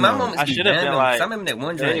 But see, my moments I should have been like, I remember that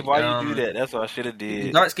one joint. Why you do that? That's what I should have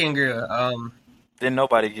did. Dark skinned girl. Didn't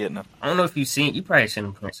nobody get nothing. I don't know if you probably seen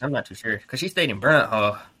them prints. I'm not too sure. Because she stayed in Brunt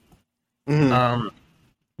Hall. Mm-hmm.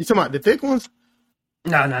 You talking about the thick ones?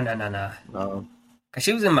 No. Oh. Because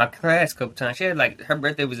she was in my class a couple times. She had her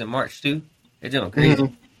birthday was in March too. They're doing crazy.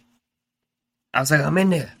 Mm-hmm. I was like, I'm in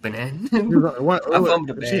there, but then I bumped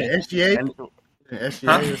the bag. Was she an SGA?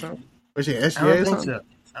 SGA or something? Was she an SGA or something? So.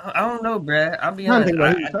 I don't know, bruh. I'll be honest.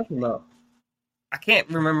 What are you talking about? I can't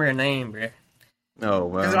remember her name, bruh. Oh,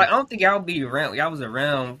 wow. Because I don't think y'all be around. Y'all was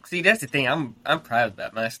around. See, that's the thing. I'm proud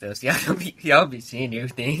about my stuff. So y'all be seeing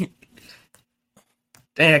everything.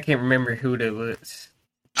 Dang, I can't remember who that was.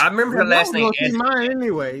 I remember her last name. Mine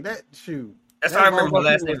anyway. That's how I remember her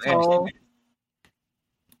last name.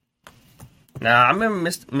 Nah, I remember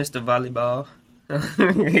Mr. Volleyball.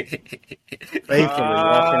 Faithfully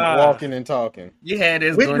walking and talking. You had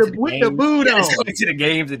us with the boot on. Going to the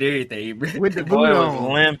games and everything, bro. With the boot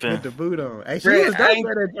on. Limping. With the boot on. Hey, she was dope at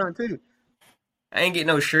that joint too. I ain't get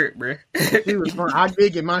no shirt, bro. She was fun. I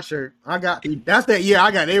did get my shirt. That's that year.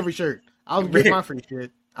 I got every shirt. I was getting my free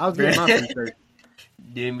shit.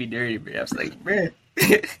 Didn't be dirty, bro. I was like, bro.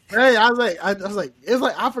 Hey, I was like, I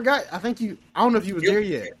forgot. I don't know if you was there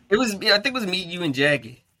yet. I think it was me, you, and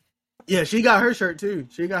Jackie. Yeah, she got her shirt too.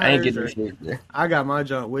 She got I ain't her getting shirt. shit, bro. I got my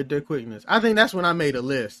junk with the quickness. I think that's when I made a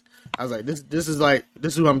list. I was like, this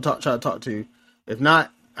is who I'm trying to talk to. If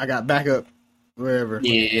not, I got backup wherever.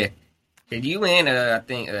 Yeah. And you and I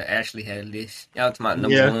think Ashley had a list. Y'all talking about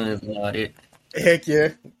number ones and all that. Heck yeah.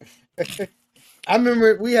 I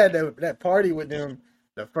remember we had that party with them.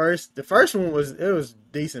 The first one was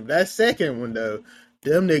decent. That second one though,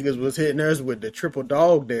 them niggas was hitting us with the triple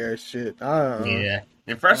dog dare shit. Yeah.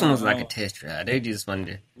 The first one was like a test drive. They just wanted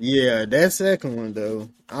to. Yeah, that second one though,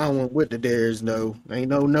 I went with the dares though. Ain't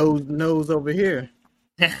no nose over here.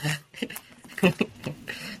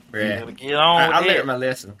 Bruh. Get on. I learned my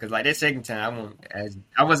lesson because like that second time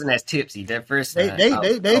I wasn't as tipsy. That first time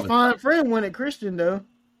they fine friend went at Christian though.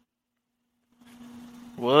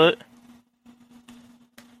 What?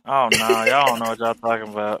 Oh no, y'all don't know what y'all talking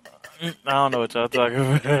about. I don't know what y'all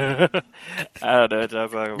talking about. I don't know what y'all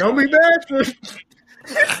talking about. Don't be bashful.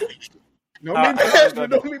 Don't be bashful.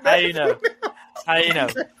 Don't be bashful. How you know? How you know?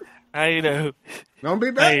 How you know? Don't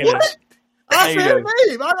be bashful. What? I said her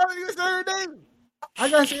name. I don't even say her name. I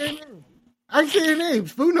gotta say her name. I can say her name.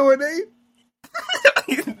 Spoo know her name.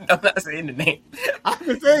 I'm not saying the name. I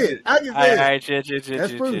can say it. I can say it. All right, chill.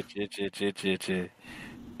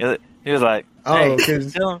 He was like, "Oh, hey,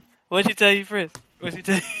 tell him. What'd she tell you, Chris? What'd she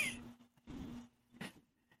tell you?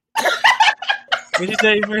 What'd she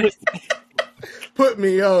tell you, Chris? Put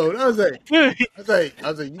me on." I was like,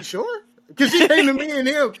 you sure? Because she came to me and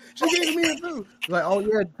him. She came to me and too. Like, oh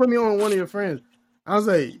yeah, put me on one of your friends. I was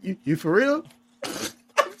like, you for real?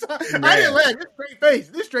 I didn't laugh.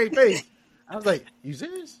 This straight face. I was like, you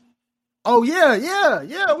serious? Oh yeah,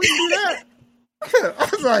 we can do that. I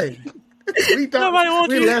was like, we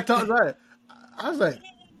left talking about it. I was like,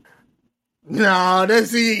 no,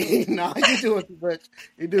 you doing too much.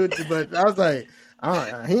 You doing too much. I was like,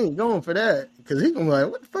 he ain't going for that because he gonna be like,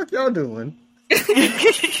 what the fuck y'all doing?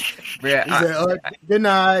 Bruh, he said,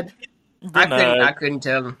 denied. I couldn't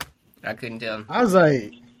tell him. I was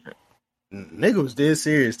like, nigga was dead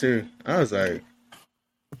serious too. I was like,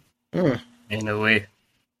 ain't no way.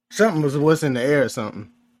 Something was in the air or something.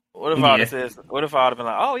 What if I would have been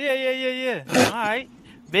like, oh yeah. All right,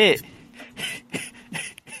 bet.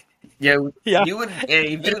 Yeah. You would have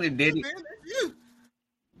did it.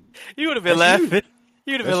 You would have been laughing.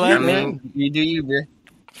 You'd have been laughing. I mean, you do you, bro.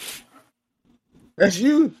 That's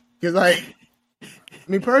you. Because, like,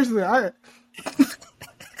 me personally, I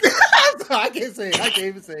can't say it. I can't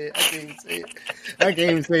even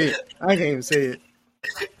say it.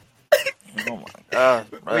 Oh my God!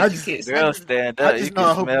 Bro. Girl, stand up. You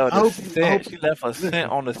can smell the scent. She left a scent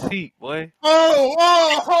on the seat, boy. Oh,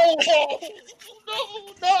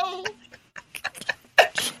 no.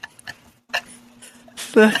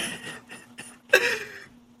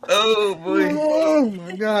 Oh boy! Oh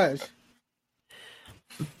my gosh!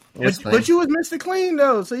 But you was Mr. Clean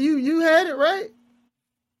though, so you had it right.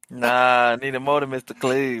 Nah, I need more than Mr.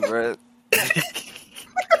 Clean, bro.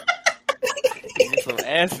 Need some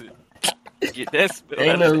acid. Get that spit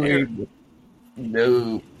out of there.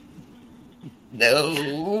 No.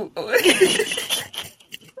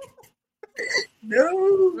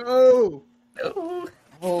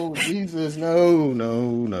 Oh Jesus!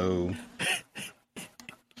 No.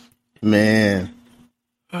 Man.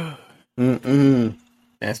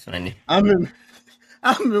 That's funny. I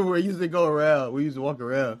remember we used to go around. We used to walk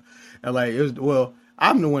around, and like it was. Well,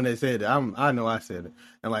 I'm the one that said it. I know I said it.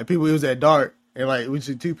 And like people, it was at dark, and like we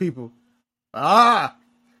see two people. Caught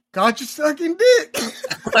you sucking dick.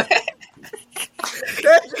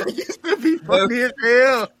 That used to be funny as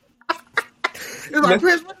hell. It's like,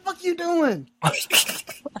 Chris, what the fuck you doing?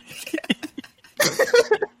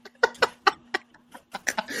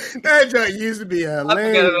 That joke used to be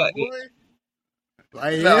hilarious, boy.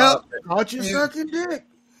 Like, yep, caught you sucking dick.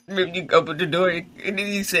 Remember you opened the door and then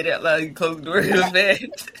you said that loud, you closed the door, it was bad.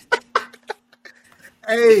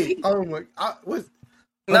 Hey, oh my,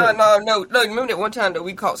 No. Remember that one time that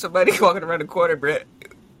we caught somebody walking around the corner, Brett?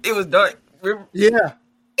 It was dark. Remember? Yeah.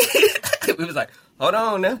 We was like, hold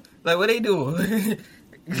on now. Like, what they doing?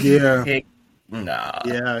 Yeah. Heck, nah.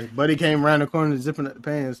 Yeah, Buddy came around the corner zipping up the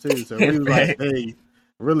pants too. So we was like, hey,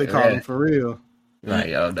 really caught him for real. Like,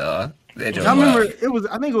 yo, dog. I remember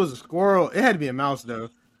I think it was a squirrel. It had to be a mouse though.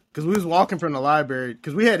 Because we was walking from the library.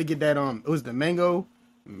 Because we had to get that, it was the mango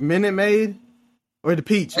Minute Maid. Or the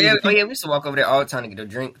peach. Oh, yeah, we used to walk over there all the time to get a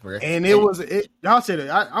drink, bro. And y'all said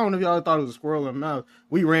it. I don't know if y'all thought it was a squirrel or a mouse.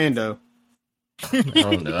 We ran, though. I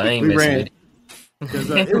don't know. I ain't messing with it.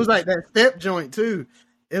 Because it was like that step joint, too.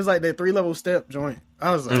 It was like that 3-level step joint.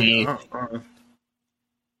 I was like,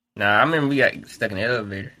 Nah, I remember we got stuck in the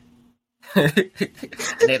elevator.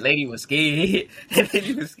 That lady was scared. That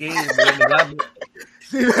lady was scared, man.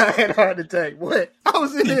 See, I had a heart attack. What? I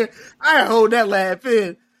was in there. I hold that laugh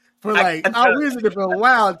in for like, I was in it for a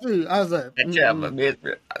while too. I was like, that child, my best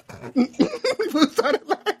friend. People started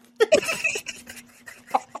laughing.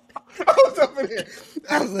 I was over there.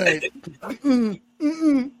 I was like,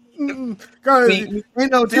 Cause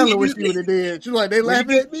ain't no telling what she would have did. She was like, they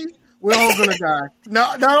laughing at me. We're all gonna die.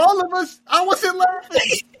 No, not all of us. I wasn't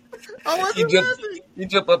laughing. You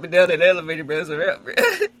jump up and down that elevator, bro. It's a wrap, bro.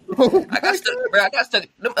 I got stuck.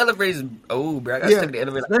 Them elevators. Oh, bro. I got stuck in the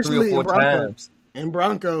elevator like 3 or 4 times. In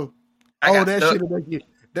Bronco. That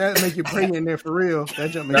shit make you pray in there for real.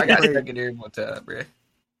 That jump make I got stuck in there 1 time, bro.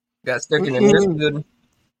 Got stuck in the building.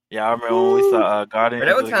 Yeah, I remember when we saw Guardians.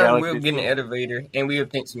 That was time we were getting in the elevator and we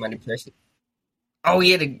would think somebody pressed it. Oh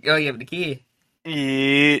yeah, the kid.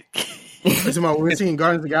 Yeah. That's about when we seen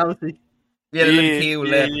Guardians of the Galaxy. Yeah, the little kid was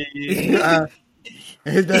laughing.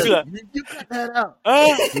 His dad, you cut that out.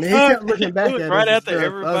 And he kept looking back at right us. After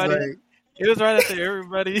everybody. It was right after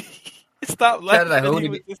everybody stopped laughing. He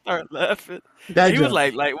would just start laughing. He was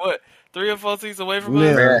like what, 3 or 4 seats away from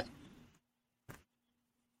us?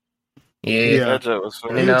 Yeah. That joke was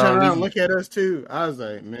funny. And he turned around and look at us too. I was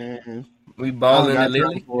like, man. We balling the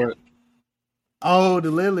Lily. For it. Oh,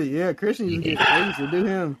 the Lily. Yeah, Christian used to do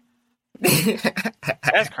him.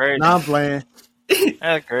 That's crazy. Nah, I'm playing.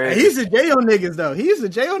 That's crazy. He used to J on niggas though. He used to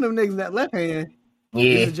J on them niggas that left hand. Yeah.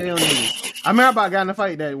 He used to J on niggas. I remember I got in a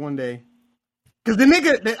fight that one day. Cause the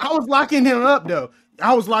nigga, I was locking him up though.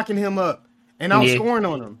 I was locking him up and I was scoring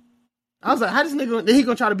on him. I was like, how this nigga, he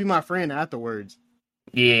gonna try to be my friend afterwards?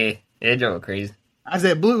 Yeah. That joke was crazy. I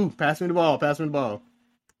said, Blue, pass me the ball.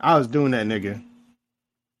 I was doing that nigga.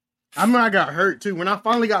 I remember I got hurt too. When I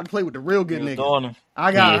finally got to play with the real good nigga,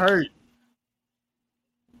 I got hurt.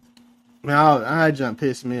 Man, I jump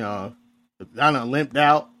pissed me off. I done limped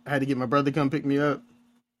out. I had to get my brother to come pick me up.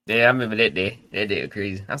 Yeah, I remember that day. That day was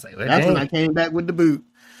crazy. I was like, that's when I came back with the boot.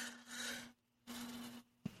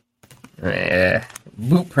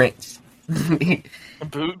 Boot prints.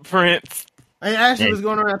 Boot prints. Hey, Ashley was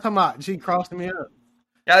going around talking about she crossed me up.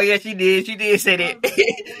 Oh yeah, she did. She did say that.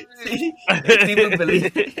 People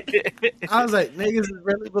believe it. I was like, niggas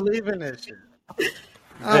really believing that shit.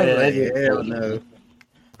 I was like, hell no.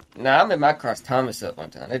 Nah, I remember I crossed Thomas up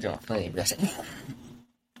one time. That joint funny. That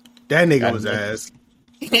nigga was ass.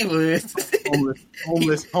 He was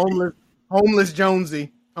homeless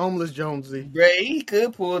Jonesy. Bro, he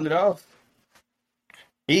could pull it off.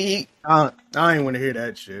 I ain't want to hear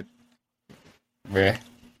that shit. Bruh.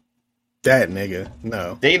 That nigga,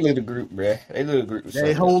 no. They little group, bruh.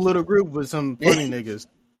 They whole little group with some funny niggas.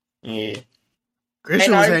 Yeah.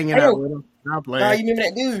 Christian was hanging out with him. Not playing. Nah, you remember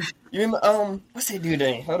that dude? You remember, what's that dude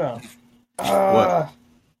name? Hold on. What?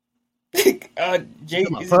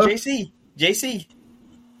 JC.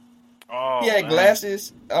 Oh, he had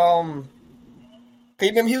glasses. Can you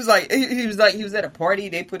remember he was at a party,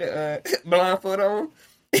 they put a blindfold on.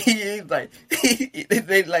 He was like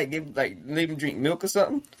they let him drink milk or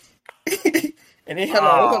something. And then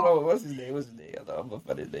hello, what's his name? I'm gonna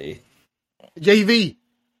find his name. JV.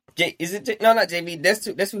 Is it? No, not JV.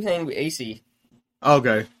 That's who hang with AC.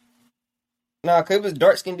 Okay. No, cause it was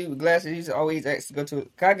dark skinned dude with glasses. He's always asked to go to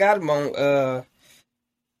it. I got him on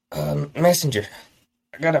Messenger.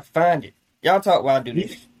 I gotta find it. Y'all talk while I do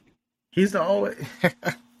this. He's the always.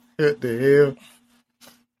 What the hell,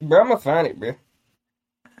 bro? I'm gonna find it, bro.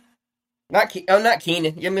 Not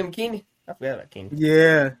Keenan. You remember Keenan? I forgot about Keenan.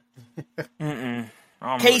 Yeah.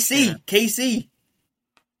 KC.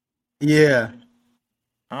 Yeah.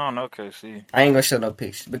 I don't know KC. I ain't gonna show no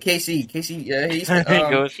pictures, but KC, yeah, he used to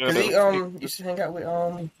hang out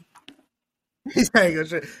with He's ain't gonna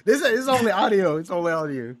show. This is only audio. It's only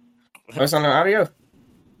audio. Oh, it's on the audio.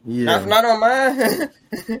 Yeah. Not on mine.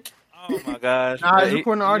 Oh my gosh. Nah, it's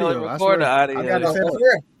recording the audio. Record the audio.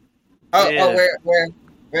 I got where?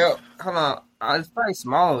 Well, hold on. It's probably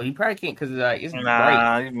small. You probably can't because it's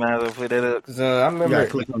bright. You might as well put that up. Cause I remember. You gotta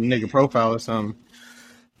click on the nigga profile or something.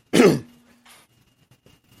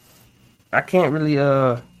 I can't really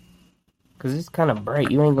cause it's kind of bright.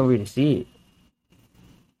 You ain't gonna really see it.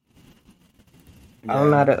 Yeah. I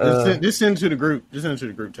don't know how to just send it to the group. Just send it to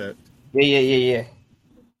the group chat. Yeah.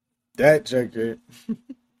 That checked it.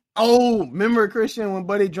 Oh, remember Christian when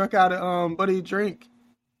Buddy drunk out of Buddy drink?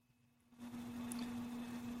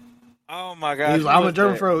 Oh my god! I'm a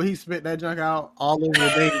German fro. He spit that junk out all over the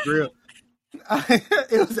dang grill.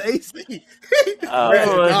 It was AC. Y'all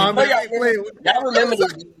remember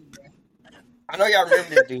this dude? I know y'all remember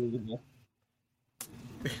this dude.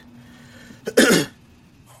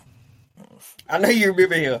 I know you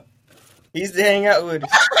remember him. He used to hang out with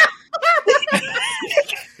us.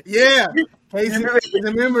 Yeah, Casey.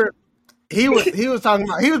 Remember, he was talking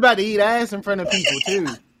about he was about to eat ass in front of people too.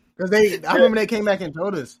 Because I remember they came back and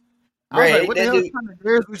told us. I was like, what the hell kind of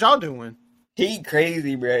girls was y'all doing? He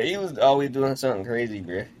crazy, bro. He was always doing something crazy,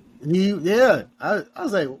 bro. I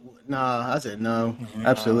was like, nah. I said no,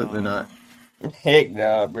 absolutely not. Heck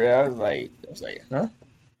no, bro. I was like, huh?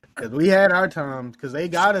 Because we had our times. Because they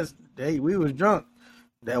got us. We was drunk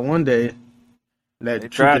that one day. That they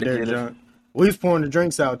tried to get drunk. We was pouring the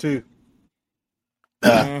drinks out too.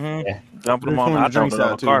 Dumping them on the drinks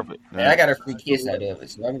out the carpet. Yeah, I got a free kiss out of it,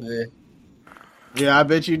 so I'm good. Yeah, I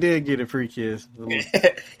bet you did get a free kiss.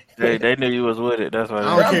 They knew you was with it. That's why.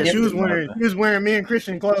 I don't care. She was wearing me and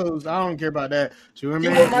Christian clothes. I don't care about that. She was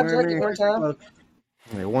wearing my drink one time.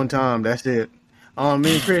 Yeah, one time. That's it.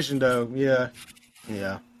 Me and Christian though. Yeah.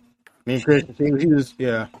 Me and Christian. He was.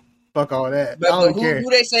 Yeah. Fuck all that. But, I don't care. Who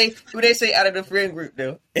they say out of the friend group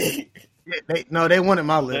though? They wanted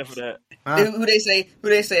my lips. Huh? Who they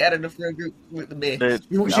say out of the friend group with the bed?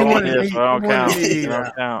 She wanted me. I don't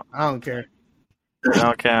count. I don't care. I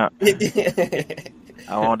don't count.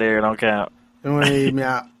 I won't dare. Don't count. She want to eat me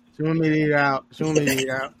out. She want me to eat out.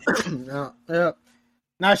 No, yeah.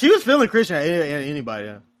 Now she was feeling Christian at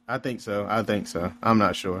anybody. I think so. I'm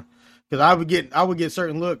not sure because I would get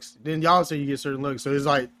certain looks. Then y'all say you get certain looks. So it's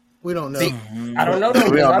like we don't know. See, I don't know.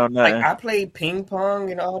 We don't know I played ping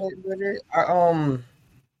pong and all that with her.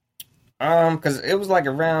 Because it was like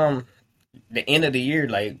around the end of the year,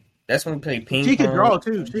 like that's when we played ping pong. She could draw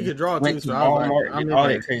too. So I was like, I'm in all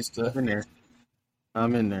there. that crazy stuff.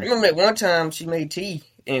 I'm in there. I remember at one time she made tea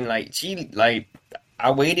and I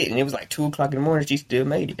waited and it was like 2:00 in the morning. She still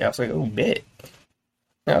made it. I was like, oh, bet.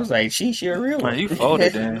 And I was like, she a real one. Man, you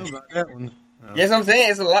folded then. Yes, I'm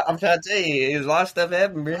saying it's a lot. I'm trying to tell you, there's a lot of stuff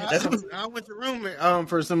happened, bro. I went to room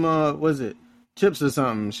for some was it chips or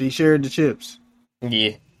something? She shared the chips.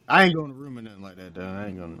 Yeah. I ain't going to room or nothing like that though. I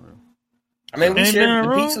ain't going to room. I mean, we shared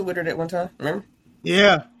the pizza with her that one time. Remember?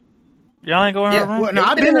 Yeah. Y'all ain't going in the room? Well, no,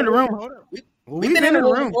 I've been in the room. Hold up. We've been in the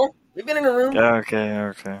room. We've been in the room.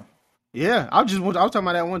 Okay. Yeah, I was talking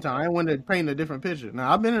about that one time. I wanted to paint a different picture.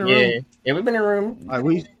 Now I've been in the room. Yeah, we've been in the room. Like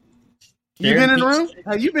you been in the room?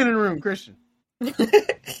 Have you been in the room, Christian?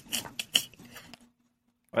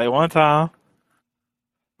 Like one time.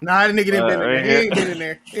 Nah, that nigga didn't been in there. He ain't been in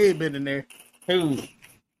there. He ain't been in there. Who?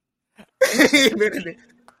 He ain't been in there.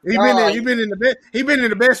 He been there. He been in the best. He been in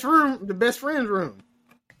the best room, the best friend's room.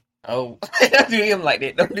 Oh, don't do him like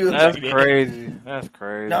that. Don't do him like that. That's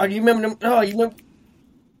crazy. No, you remember them? No, you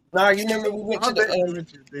remember we went to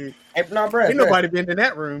the. Nah, bro. Ain't nobody been in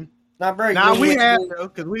that room. Nah, bro. Nah, we had though,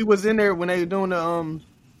 because we was in there when they were doing the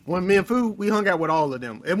when me and Fu, we hung out with all of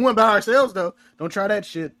them. It went by ourselves though. Don't try that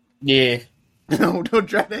shit. Yeah. Don't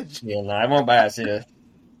try that shit. Yeah, nah, I won't by ourselves.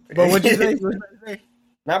 But what you say?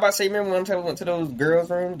 Now, I'm about to say, remember one time we went to those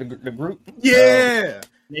girls' room, the group? Yeah.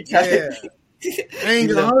 Yeah. I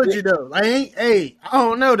ain't gonna hold you though. I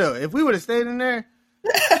don't know though. If we would have stayed in there,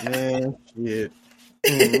 man, shit.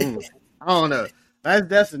 I don't know.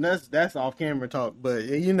 That's off camera talk, but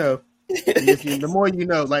you know, the more you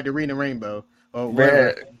know, like the Reading Rainbow or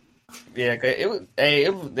whatever. Yeah, cause it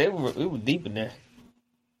was deep in there.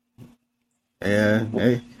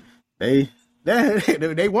 Yeah,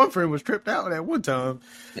 they one friend was tripped out at one time.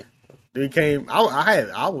 They came.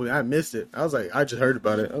 I missed it. I was like, I just heard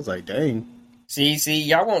about it. I was like, dang. See,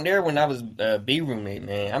 y'all weren't there when I was B roommate,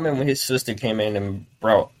 man. I remember when his sister came in and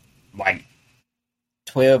brought like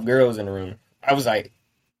 12 girls in the room. I was like,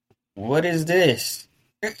 what is this?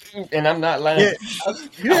 And I'm not lying. Yeah.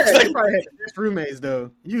 You probably had the best roommates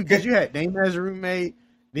though. Because you had Dame as a roommate.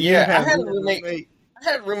 Yeah, I had a roommate. I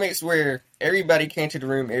had roommates where everybody came to the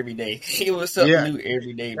room every day. It was something new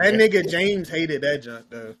every day. That nigga James hated that junk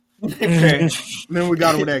though. Then we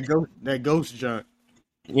got him with that ghost junk.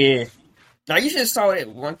 Yeah. Now you just saw it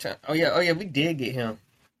one time. Oh yeah, we did get him.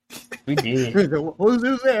 We did.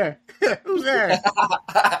 Who's there? Who's there?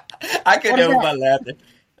 I couldn't help but laughing.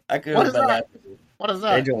 What is that?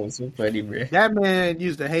 That joke was so funny, bro. That man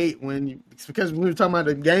used to hate because we were talking about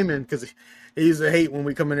the gaming, because he used to hate when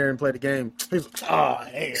we come in there and play the game. He's like, oh,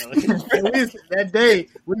 hell. That day,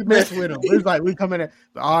 we messed with him. It was like, we come in there,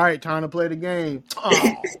 all right, time to play the game. Oh,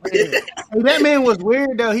 man. Hey, that man was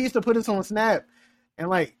weird, though. He used to put us on Snap. And,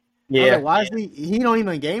 like, yeah, like, why is he don't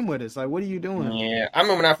even game with us? Like, what are you doing? Yeah, I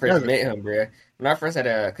remember when I first met him, bro. When I first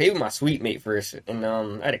had he was my suite mate first, and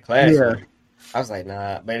I had a class. Yeah. I was like,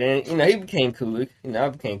 nah, but then he became cool. I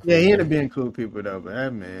became cool. Yeah, he ended up being cool people though, but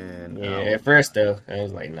that man. Yeah, at first though, I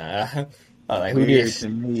was like, nah. I was like, who this? To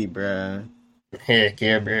me, bro. Heck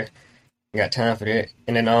yeah, bro. You got time for that?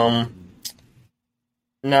 And then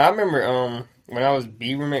No, I remember when I was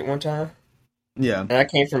B roommate one time, Yeah. and I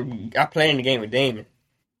played in the game with Damon.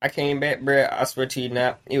 I came back, bro. I swear to you,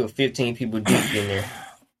 not it was 15 people deep in there.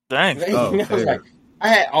 Dang. Oh, I was like, I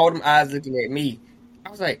had all them eyes looking at me. I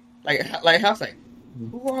was like, I was like,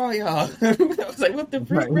 who are y'all? I was like, what the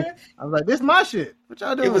freak, bro? I was like, this my shit. What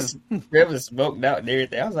y'all doing? It was smoked out and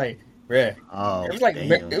everything. I was like, bruh. Oh, it was like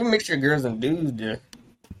damn. it was a mixture of girls and dudes there.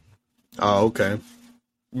 Oh, okay.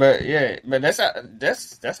 But yeah, but that's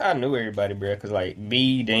how I knew everybody, bro. Cause like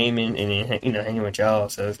B, Damon, and then hanging with y'all,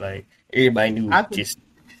 so it's like everybody knew just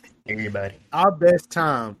everybody. Our best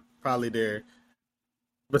time probably there,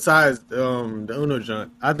 besides the Uno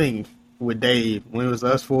junk, I think with Dave when it was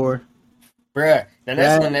us four, bruh. Now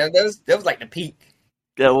that's when that was like the peak.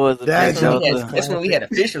 That was that's when we had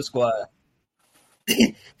official squad.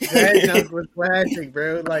 That junk was classic,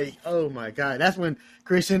 bro. Like, oh my god, that's when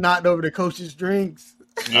Christian knocked over the coach's drinks.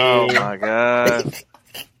 Oh my god,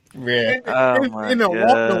 yeah.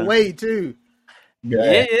 Walked away too.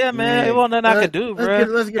 Yeah, man. It wasn't nothing I could do, bro.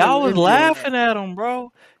 Y'all was laughing at him,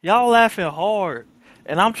 bro. Y'all laughing hard,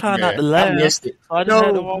 and I'm trying not to laugh. I missed it. So I just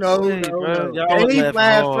had to walk away, bro. Y'all Dave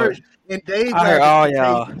laughed first, and Dave I heard all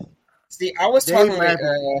y'all. See, I was talking with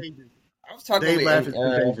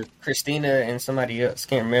Christina and somebody else.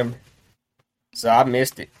 Can't remember. So I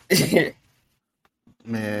missed it.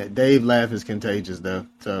 Man, Dave laugh is contagious though.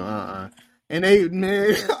 So and they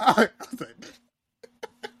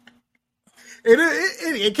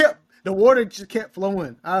it kept the water just kept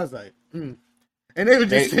flowing. I was like, and they were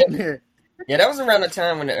just sitting there. Yeah, that was around the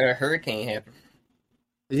time when the hurricane happened.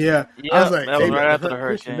 Yeah, I was like, that was right after the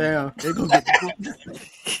hurricane. Down. They gonna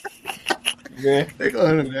get they gonna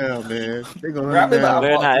hunt him down, man. They gonna hunt him down.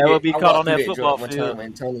 Better not ever be caught on that football field.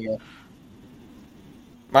 Antonio.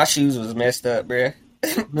 My shoes was messed up, bruh.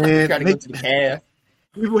 Man, tried to go to the calf.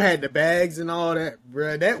 People had the bags and all that,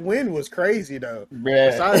 bruh. That wind was crazy though. Bruh.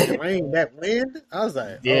 Besides the rain, that wind, I was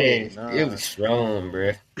like, it was strong,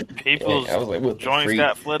 bruh. People's joints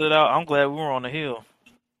got flooded out. I'm glad we were on the hill.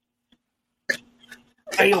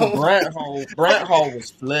 Hey, Bryant Hall was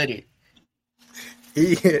flooded.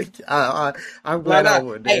 Yeah, I'm glad I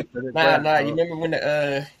would. Hey, nah. You remember when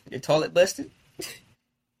the toilet busted?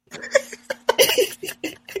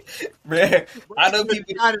 Bruh, I know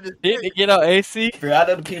people. Didn't it get on AC? Bruh, I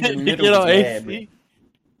know the people in the middle get on was mad, AC.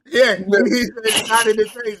 Yeah, he's not in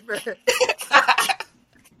his face, man.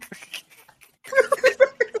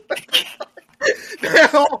 That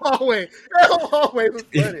whole hallway was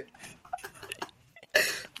flooded.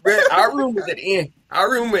 Bruh, our room was at the end,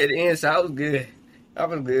 so I was good. I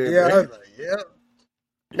was good. Yeah, bruh. I was like,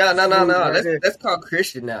 No. That's called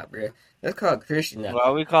Christian now, bruh. That's called Christian now.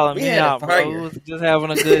 Well, we calling me out, bro. We was just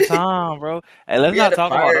having a good time, bro. Hey, let's not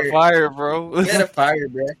talk about the fire, bro. We had a fire,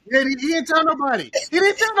 bro. Yeah, he didn't tell nobody.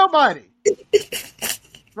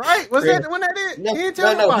 Right? Was that when that did? No, he didn't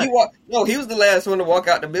tell nobody. He was the last one to walk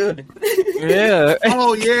out the building. Yeah.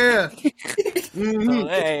 Oh, yeah. So,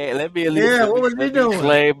 hey, let me at least what was he doing?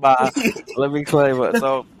 Let me claim it.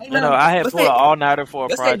 So, I had put an all-nighter for a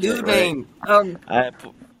project. What's that dude's name?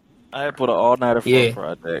 I had put an all-nighter for a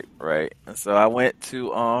project, right? And so I went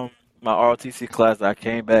to my ROTC class. I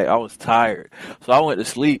came back. I was tired. So I went to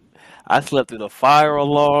sleep. I slept through the fire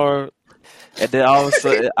alarm. And then all of a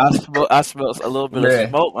sudden, I smelled a little bit of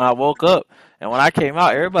smoke when I woke up. And when I came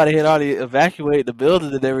out, everybody had already evacuated the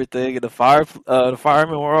building and everything. And the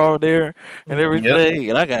firemen were all there and everything.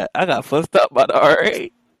 Yep. And I got fussed up by the RA.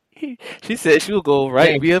 She said she would go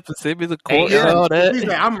me up and send me the court and all that. She's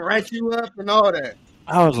like, I'm gonna write you up and all that.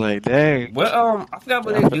 I was like, dang. Well, I forgot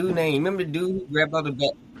what that dude's name. Remember the dude who grabbed all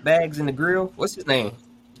the bags in the grill? What's his name?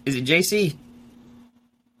 Is it JC?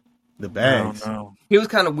 The bags. No. He was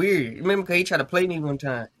kind of weird. Remember, cause he tried to play me one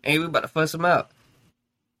time, and we were about to fuss him out.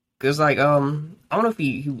 Cause like, I don't know if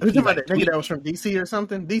he talking about that nigga that was from DC or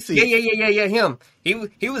something. DC. Yeah. Him.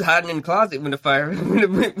 He was hiding in the closet when the fire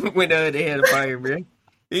when they had a fire, bro.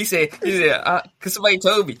 He said, cause somebody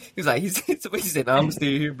told me. Somebody said, no, I'm still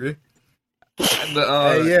here, bro. But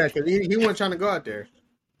cause he wasn't trying to go out there.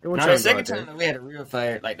 The second time we had a real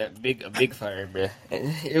fire, like a big fire, bro.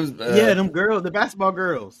 It was them girls, the basketball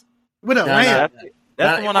girls. With a lamp.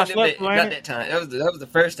 That's the one I slept with. Not that time. That was the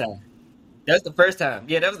first time. That was the first time.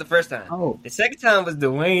 Yeah, that was the first time. Oh. The second time was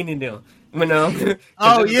Dwayne and them.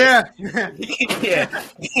 Oh, yeah. Yeah.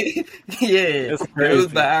 It was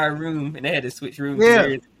by our room, and they had to switch rooms.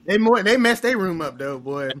 Yeah. They messed their room up, though,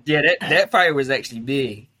 boy. Yeah, that fire was actually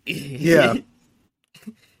big. Yeah.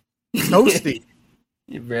 Toasty.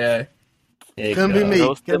 Yeah, bruh. Couldn't be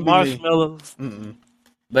me. Couldn't marshmallows.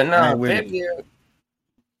 But no,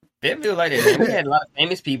 Fayetteville like that. We had a lot of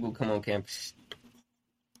famous people come on campus.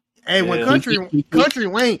 Hey, when Country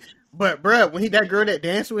Wayne, but bruh, when that girl that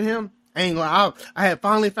danced with him, I ain't gonna. I had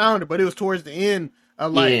finally found her, but it was towards the end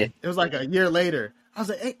of it was like a year later. I was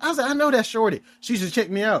like, I know that shorty. She should check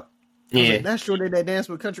me out. Like, that's shorty that danced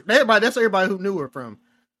with Country. That's everybody who knew her from.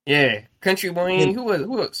 Yeah, Country Wayne. Who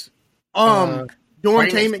else?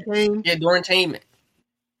 Dorntainment came. Yeah, Dorntainment.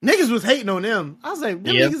 Niggas was hating on them. I was like,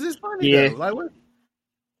 them niggas is funny though. Like what?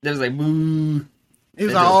 They was like, boo. He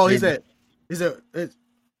was like, oh, he said,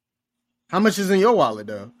 how much is in your wallet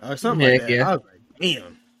though, or something like that. Yeah. I was like,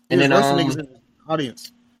 damn. And then niggas in the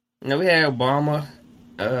audience. No, we had Obama.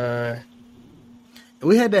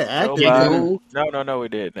 We had that actor. No, we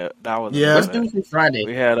did. That was Let's do it Friday.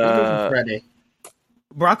 We had Friday.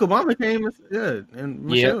 Barack Obama came, and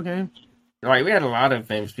Michelle came. Right, we had a lot of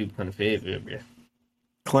famous people come to Fayetteville, bro.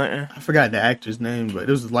 Clinton. I forgot the actor's name, but it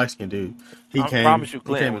was a light skinned dude. He came. I promise you,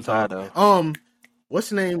 Clinton was high though. What's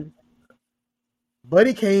the name?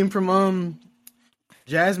 Buddy came from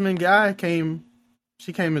Jasmine guy came.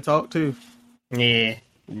 She came to talk too. Yeah,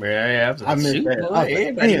 bro. Yeah, I missed that.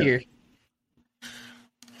 Everybody here.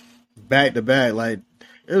 Back to back, like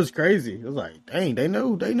it was crazy. It was like, dang, they know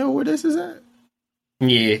where this is at.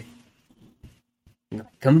 Yeah.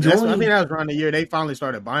 Come join. I think that was around the year they finally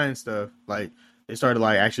started buying stuff. Like they started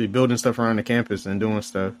like actually building stuff around the campus and doing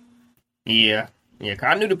stuff. Yeah. Yeah,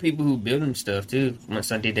 cause I knew the people who building stuff too.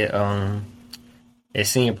 Once I did that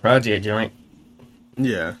senior project joint.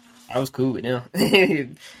 Yeah. I was cool with them.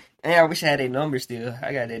 And I wish I had their number still.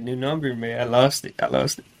 I got that new number, man. I lost it.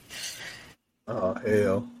 Oh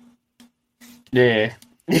hell. Yeah.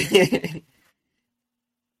 And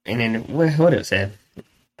then what else happened?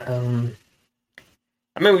 I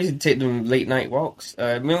remember we used to take them late night walks.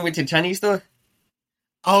 Remember we went to the Chinese store?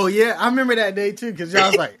 Oh yeah, I remember that day too. Cause y'all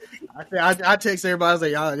was like, I text everybody. I was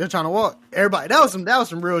like, y'all trying to walk. Everybody, that was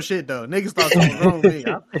some real shit though. Niggas thought something was wrong with me.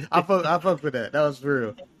 I fuck with that. That was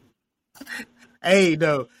real. Hey,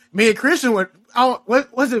 though, me and Christian were.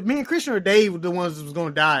 What was it? Me and Christian or Dave were the ones that was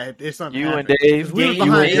gonna die if something. You happened. And Dave. We were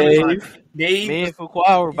behind Dave. Me and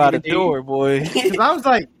Fuqua were by the door, boy. Cause I was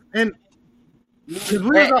like, and cause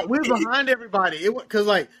we were behind everybody. It was cause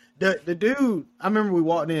like the dude. I remember we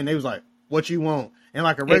walked in. They was like, "What you want?" And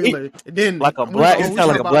like a regular, then like a black, it's kind of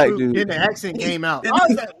like a black dude. Then the accent came out. I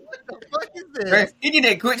was like, "What the fuck is this?" He did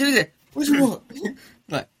that quick. He said, "What you want?"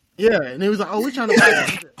 Like, yeah, and he was like, "Oh, we trying to buy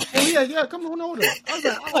it." Oh yeah, come on over. I was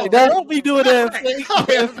like, "Don't be doing that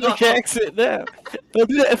fake accent now. Don't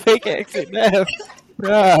do that fake accent now."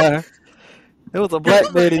 Nah. It was a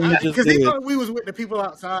black lady you just did. Because he thought we was with the people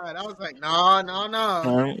outside. I was like, no.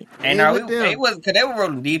 And it wasn't, because they were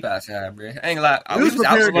rolling deep outside, bro. I ain't gonna lie. We was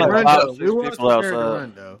prepared to run, though. We was prepared to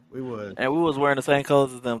run, though. We was. And we was wearing the same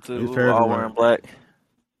colors as them, too. We were all wearing black.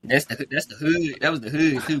 That's the hood. That was the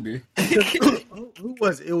hood, too, bro. Who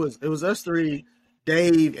was it? It was us three,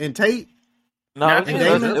 Dave, and Tate. No,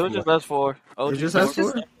 it was just us four. It was just us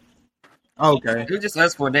four? Okay. It was just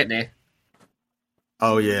us four that day.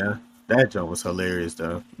 Oh, yeah. That joke was hilarious,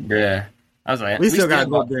 though. Yeah. I was like, we still gotta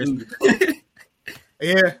go up there.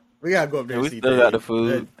 Yeah, we gotta go up there. Yeah, we still got the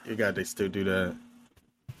food. You got to still do that.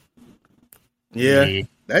 Yeah,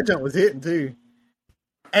 that joke was hitting too.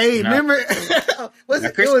 Hey, remember? It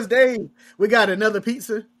was Dave. We got another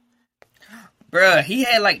pizza. Bruh, he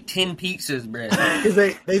had like 10 pizzas, bruh.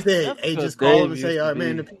 They said, hey, just call him and say, oh,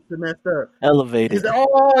 man, the pizza messed up. Elevated. He said,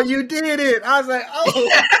 oh, you did it. I was like, oh.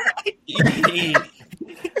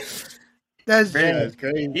 That's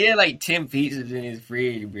crazy. He had like 10 pizzas in his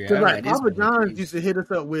fridge, bro. Like Papa John's used to hit us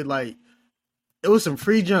up with like, it was some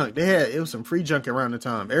free junk. It was some free junk around the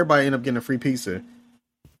time. Everybody ended up getting a free pizza.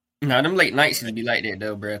 No, them late nights used to be like that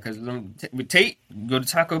though, bro. Because with Tate, go to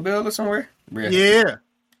Taco Bell or somewhere, bro. Yeah.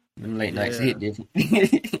 Them late nights hit different.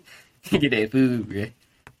 Get that food, bro.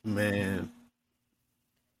 Man,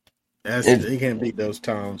 you can't beat those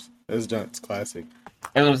times. Those junk's classic.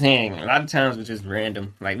 That's what I'm saying. A lot of times it's just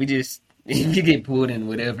random. Like you get pulled in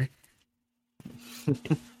whatever.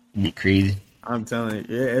 Get crazy. I'm telling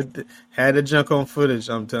you, it had the junk on footage.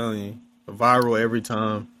 I'm telling you, viral every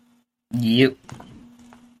time. Yep.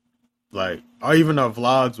 Like, or even our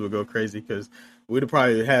vlogs would go crazy because we'd have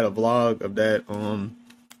probably had a vlog of that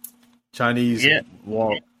Chinese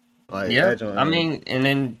walk. Like, I mean, and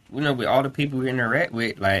then with all the people we interact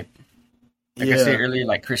with, like I said earlier,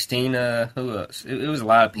 like Christina, who else? It was a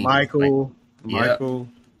lot of people. Michael.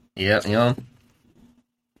 Yep.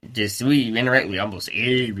 Just we interact with almost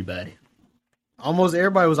everybody. Almost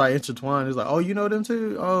everybody was like intertwined. It's like, oh, you know them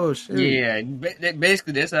too? Oh shit. Yeah,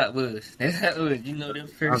 basically that's how it was. You know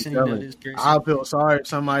this person, you know this person. I feel sorry if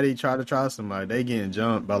somebody try to try somebody. They getting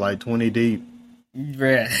jumped by like 20 deep.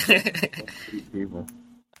 Bruh. People.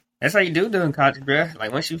 That's how you do in college, bro.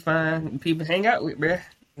 Like once you find people to hang out with, bro,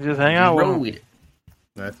 just hang out roll with it.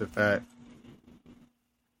 That's a fact.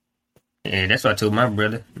 Yeah, that's what I told my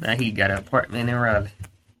brother. Now he got an apartment in Raleigh.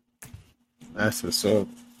 That's what's up.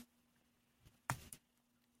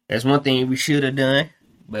 That's one thing we should have done,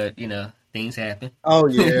 but things happen. Oh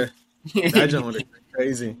yeah, that jump would have been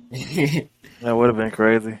crazy. That would have been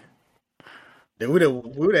crazy. We would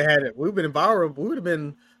have had it. We've been viral. We would have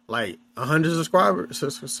been like 100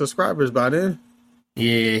 subscribers by then.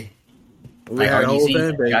 Yeah, we had a whole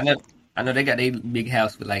fan base. I know they got a big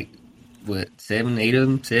house with like what 7, 8 of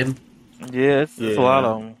them, 7. Yeah, it's a lot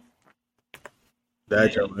of them.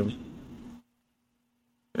 That jump would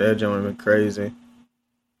have been crazy.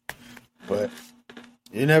 But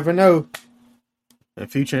you never know.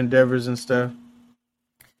 And future endeavors and stuff.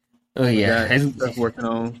 Oh yeah, stuff working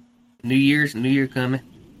on. New Year coming.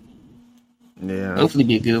 Yeah. Hopefully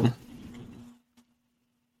be a good one.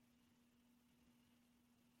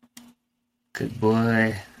 Good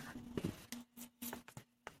boy.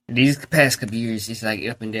 These past couple years, it's like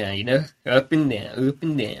up and down, up and down, up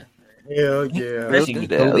and down. Hell yeah. Especially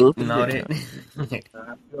COVID and all that.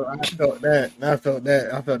 I felt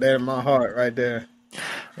that. I felt that in my heart right there.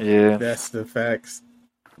 Yeah. That's the facts.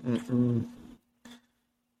 Mm-mm.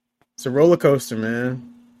 It's a roller coaster, man.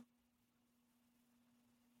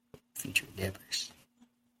 Future endeavors.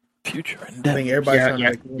 I think everybody's trying to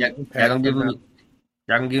make an impact. Y'all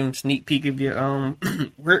can give them a sneak peek of your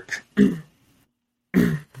work.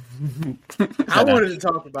 I wanted to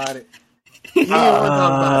talk about it. He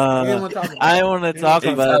didn't want to talk about it. I didn't want to talk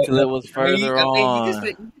about it till it was further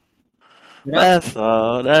on. That's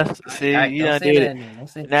all. See, you done did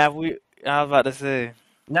it. Now I was about to say.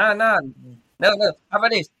 No. How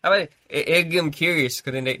about this? It get them curious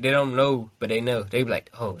because then they don't know, but they know. They be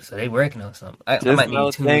like, oh, so they working on something. I might need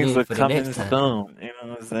to tune in for the next time. Soon. You know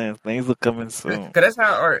what I'm saying? Things are coming soon. Because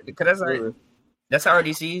that's how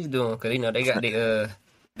RDC is doing. Because they got the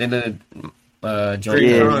little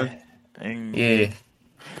joint. Yeah.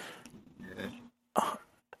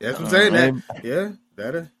 That's what I'm saying.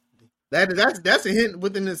 That's a hint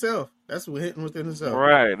within itself. That's a hint within itself.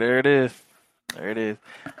 Right, there it is.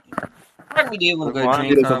 We did want to go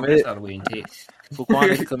drink some. That's all the way in Texas.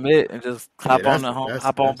 Fuquan to commit and just hop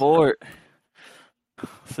on board.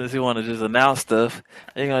 Since you want to just announce stuff,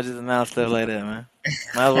 you gonna just announce stuff like that, man.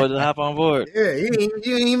 Might as well just hop on board. Yeah, you ain't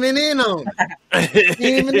even in on it. You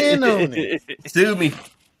ain't even in on it. Sue me.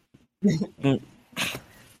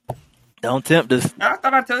 Don't tempt us. I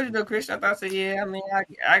thought I told you though, Chris. I thought I said, yeah. I mean,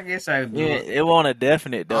 I guess I would. Yeah, it wasn't a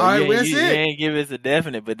definite though. All right, you ain't give us a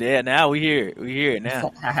definite, but yeah, now we hear it. We hear it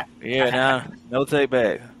now. We hear it now. No take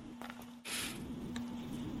back.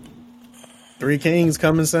 3 Kings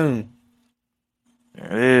coming soon.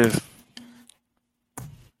 There it is.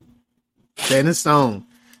 Set in stone.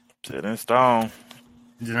 Design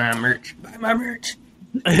merch. Buy my merch.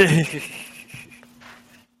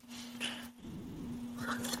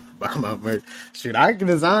 Buy my merch. Shoot, I can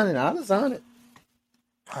design it. I'll design it.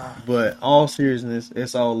 But all seriousness,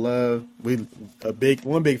 it's all love.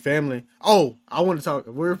 One big family. Oh, I want to talk.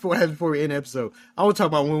 Before we end the episode, I want to talk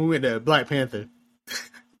about when we went to Black Panther.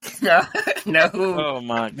 No. Oh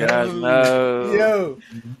my gosh, no. Yo.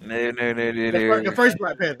 No. The first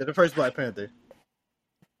Black Panther.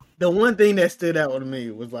 The one thing that stood out with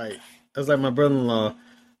me was like my brother-in-law.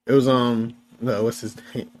 It was what's his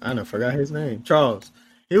name? I forgot his name. Charles.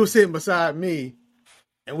 He was sitting beside me,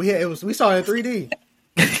 and we saw it in 3D.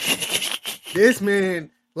 This man,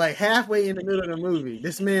 like halfway in the middle of the movie,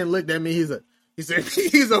 this man looked at me. He said,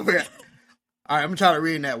 he's over here. All right, I'm trying to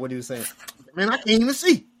read that what he was saying. Man, I can't even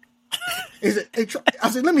see. He said, I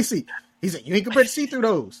said, let me see. He said, you ain't gonna see through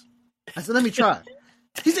those. I said, let me try.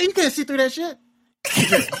 He said, you can't see through that shit.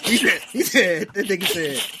 He said, that nigga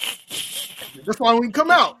said, that's why we come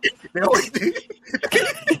out. They always do.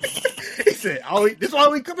 He said, that's why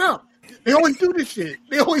we come out. They always do this shit.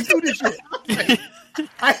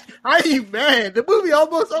 I ain't mad. The movie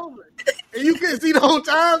almost over. And you couldn't see the whole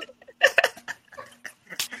time?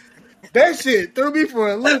 That shit threw me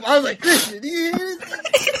for a loop. I was like, Christian,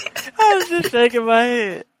 I was just shaking my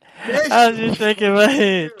head. You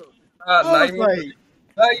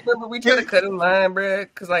remember we tried to cut in line, bro?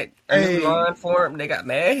 Because like a new line form, they got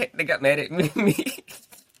mad. They got mad at me.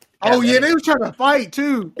 Oh yeah, they was trying to fight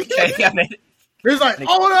too. They got mad. It was like,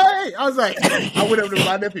 oh hey! I was like, I went over to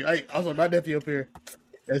my nephew. Hey, I was like, my nephew up here.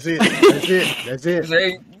 That's it.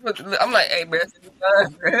 I'm like, hey, man,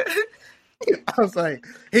 bro. I was like,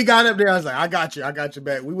 he got up there. I was like, I got you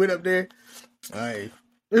back. We went up there. It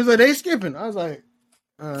was like they skipping. I was like,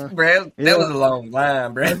 bro, that was a long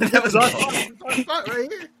line, bro. That was right here.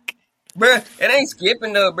 Bruh, it ain't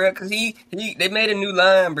skipping though, bruh, cause they made a new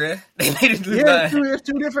line, bruh. They made a new line. There's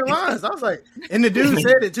two different lines. I was like, and the dude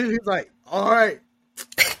said it too. He's like, all right.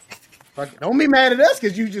 Don't be mad at us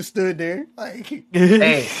because you just stood there. Like,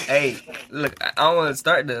 hey, look, I don't want to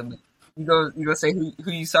start the. You go say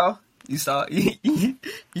who you saw? You saw?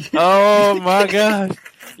 Oh my gosh,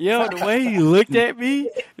 yo, the way he looked at me,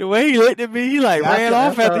 he like ran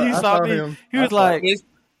off after he saw me. Him. He was like,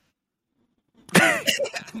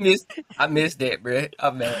 I missed that, bro.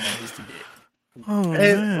 I'm mad. I missed that. Oh,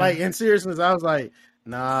 and like in seriousness, I was like,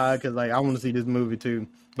 nah, because like I want to see this movie too.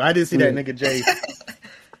 But I did see that nigga Jay.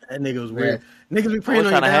 That nigga was weird. Niggas be praying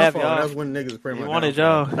on your downfall. That was when niggas was praying on your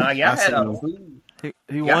downfall. Nah, y'all had a food.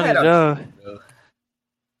 He wanted y'all.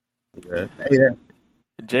 Yeah.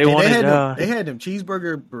 Jay wanted y'all. They had them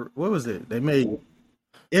cheeseburger. What was it? They made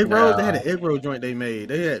egg rolls. They had an egg roll joint they made.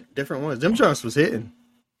 They had different ones. Them joints was hitting.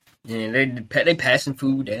 Yeah, they passing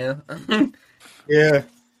food down. Yeah.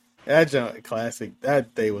 That joint classic.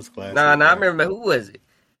 That day was classic. Nah, I remember. Who was it?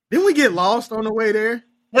 Didn't we get lost on the way there?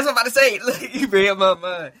 That's what I'm about to say. Look, you read my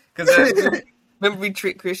mind. Because remember we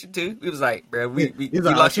tricked Christian too? We was like, bro, we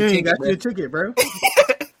lost your ticket, your ticket, bro.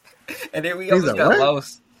 And then we almost got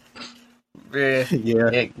lost. Bro,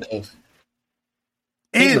 yeah.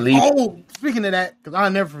 And speaking of that, because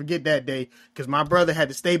I'll never forget that day, because my brother had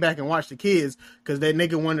to stay back and watch the kids because that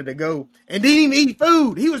nigga wanted to go and didn't even eat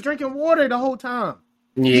food. He was drinking water the whole time.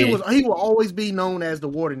 Yeah. He will always be known as the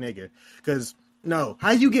water nigga. Because no,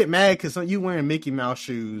 how you get mad because you wearing Mickey Mouse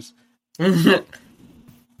shoes?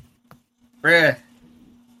 Bruh,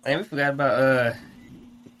 and we forgot about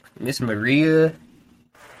Miss Maria.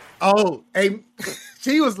 Oh, hey,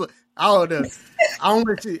 she was. I don't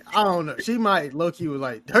know. She might low key was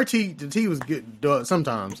like the tea was good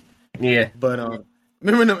sometimes. Yeah, but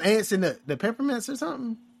remember them ants in the peppermints or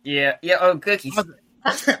something? Yeah. Cookies. I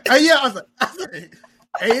was like,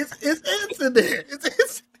 hey, it's ants in there. It's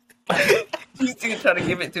ants. She's still trying to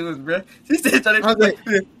give it to us, bro. She's still trying to. I was like,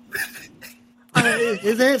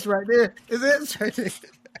 it's ants right there. It's ants right there.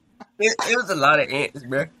 It was a lot of ants,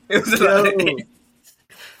 bro. It was a lot of ants.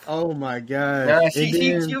 Oh my god! Nah,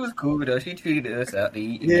 she was cool though. She treated us out to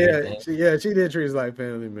eat. She did treat us like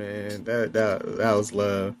family, man. That was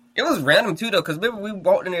love. It was random too though, because remember we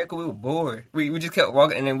walked in there because we were bored. We just kept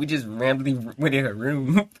walking and then we just randomly went in her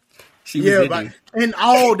room. And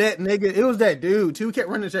all that nigga, it was that dude too. We kept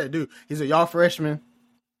running to that dude. He said, "Y'all freshmen."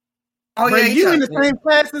 Oh yeah, you in the same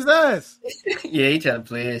class as us. Yeah, he tried to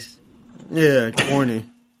play us. Yeah,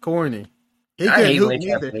 corny. He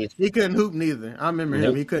couldn't hoop neither. I remember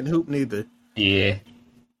him. He couldn't hoop neither. Yeah.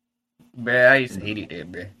 Bruh, I used to hate it there,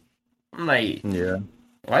 bruh. I'm like, yeah.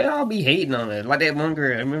 Why y'all be hating on it? Like that one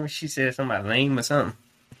girl, I remember she said something about lame or something.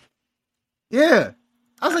 Yeah.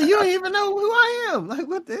 I was like, you don't even know who I am. Like,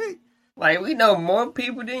 what the heck? Like, we know more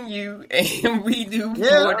people than you, and we do more.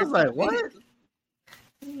 I was like, what?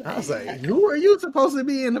 I was like, who are you supposed to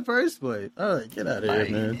be in the first place? All right, get out of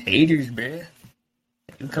here, man. Haters, bruh.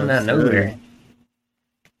 You come out of nowhere.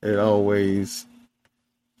 It always.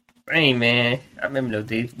 Hey, man. I remember those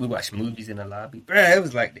days we watched movies in the lobby. Bruh, it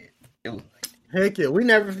was like that. Heck yeah. We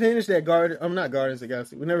never finished that not Guardians of the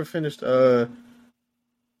Galaxy. We never finished, dang,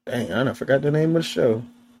 I forgot the name of the show.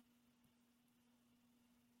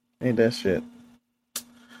 Ain't that shit.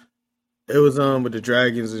 It was, with the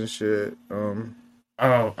dragons and shit. We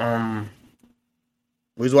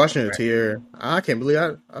was watching it here. I can't believe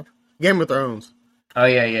I Game of Thrones. Oh,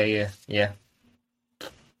 yeah.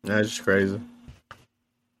 That's just crazy.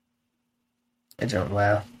 It's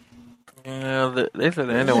wow. Yeah, they said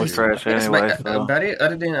the ending was trash anyway. About it,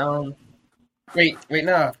 other than wait,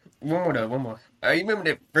 nah, one more. You remember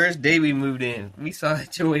that first day we moved in? We saw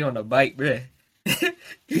Joey on a bike, bruh.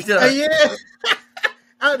 Yeah.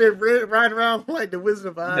 Out there riding around like the Wizard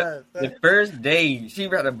of Oz. The first day, she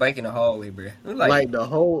rode a bike in the hallway, bruh. Like the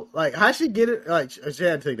whole, like how she get it? Like she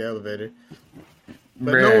had to take the elevator.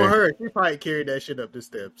 But knowing her, she probably carried that shit up the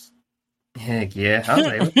steps. Heck yeah. I was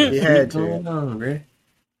like, what the had to. Going on, bro?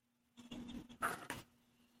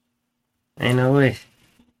 Ain't no way.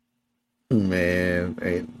 Man,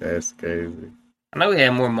 that's crazy. I know we had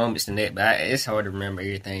more moments than that, but it's hard to remember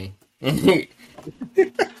everything. every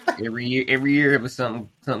year it was something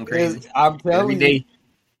crazy. I'm telling every day. You.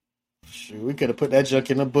 Shoot, we could have put that junk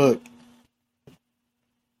in a book.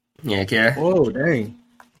 Yeah, Kara. Whoa, dang.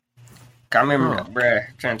 I remember, bruh,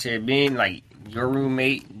 trying to tell you, being like your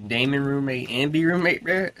roommate, Damon roommate, and B roommate,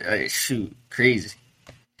 bruh. Shoot, crazy.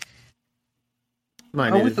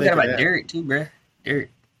 We forgot about Derek too, bruh.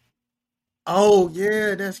 Derek. Oh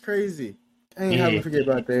yeah, that's crazy. I ain't have to forget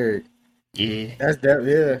about Derek. Yeah. That's that.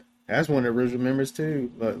 Yeah, That's one of the original members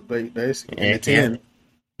too. Like basically, Yeah, in the 10.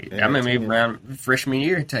 I remember around freshman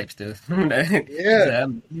year type stuff. Yeah.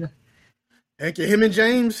 Heck yeah, him and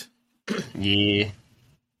James. Yeah.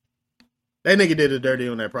 That nigga did a dirty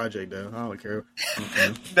on that project though. I don't care.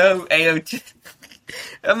 No, AOT.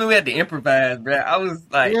 I remember we had to improvise, bro. I was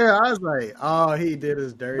like, oh, he did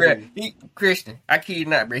us dirty. Bro, Christian, I kid you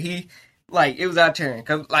not, bro. It was our turn.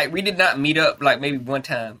 Cause, we did not meet up, maybe one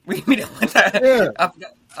time. We meet up one time. Yeah. I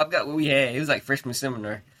forgot what we had. It was, freshman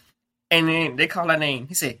seminar. And then they called our name.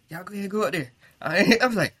 He said, y'all go ahead, go up there. I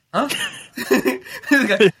was like, huh? He was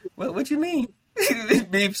like, what you mean?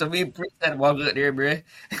 Beef, so me and Prince had to walk up there, bro.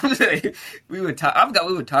 We would talk. I forgot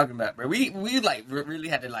what we were talking about, bro. We really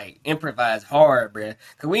had to improvise hard, bro.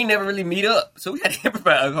 Cause we never really meet up, so we had to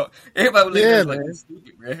improvise hard. Everybody was like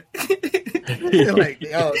stupid, bro.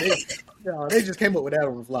 They just came up with that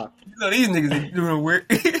on the fly. These niggas are doing work.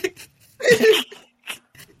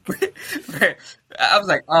 I was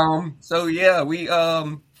like, so yeah, we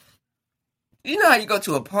you know how you go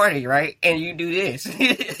to a party, right? And you do this.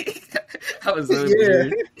 I was so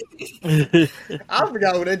weird. I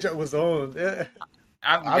forgot what that joke was on. Yeah.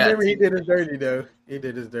 I remember he did his dirty though. He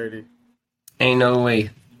did his dirty. Ain't no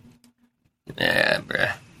way. Yeah,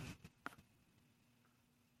 bruh.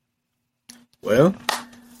 Well,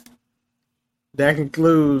 that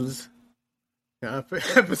concludes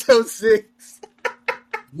episode 6.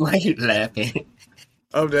 Why are you laughing?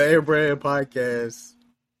 Of the Air Brand Podcast.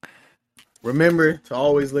 Remember to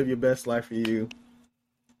always live your best life for you.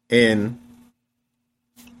 And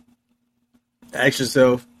ask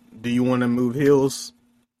yourself, do you want to move hills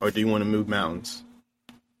or do you want to move mountains?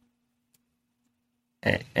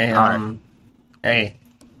 Hey.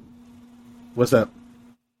 What's up?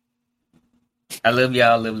 I love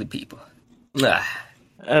y'all lovely people.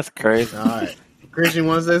 That's crazy. All right. Christian,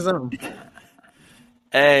 want to say something?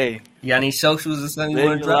 Hey. You got any socials or something you Live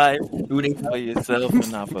want to your life drop? for yourself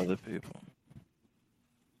and not for other people.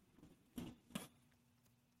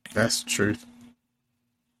 That's the truth.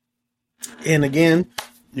 And again,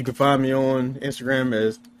 you can find me on Instagram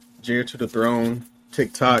as Jared to the Throne,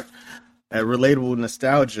 TikTok at Relatable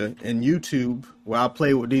Nostalgia, and YouTube where I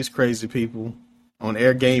play with these crazy people on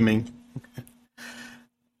Air Gaming.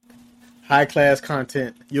 High class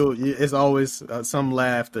content. It's always some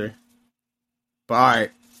laughter. But all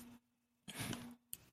right.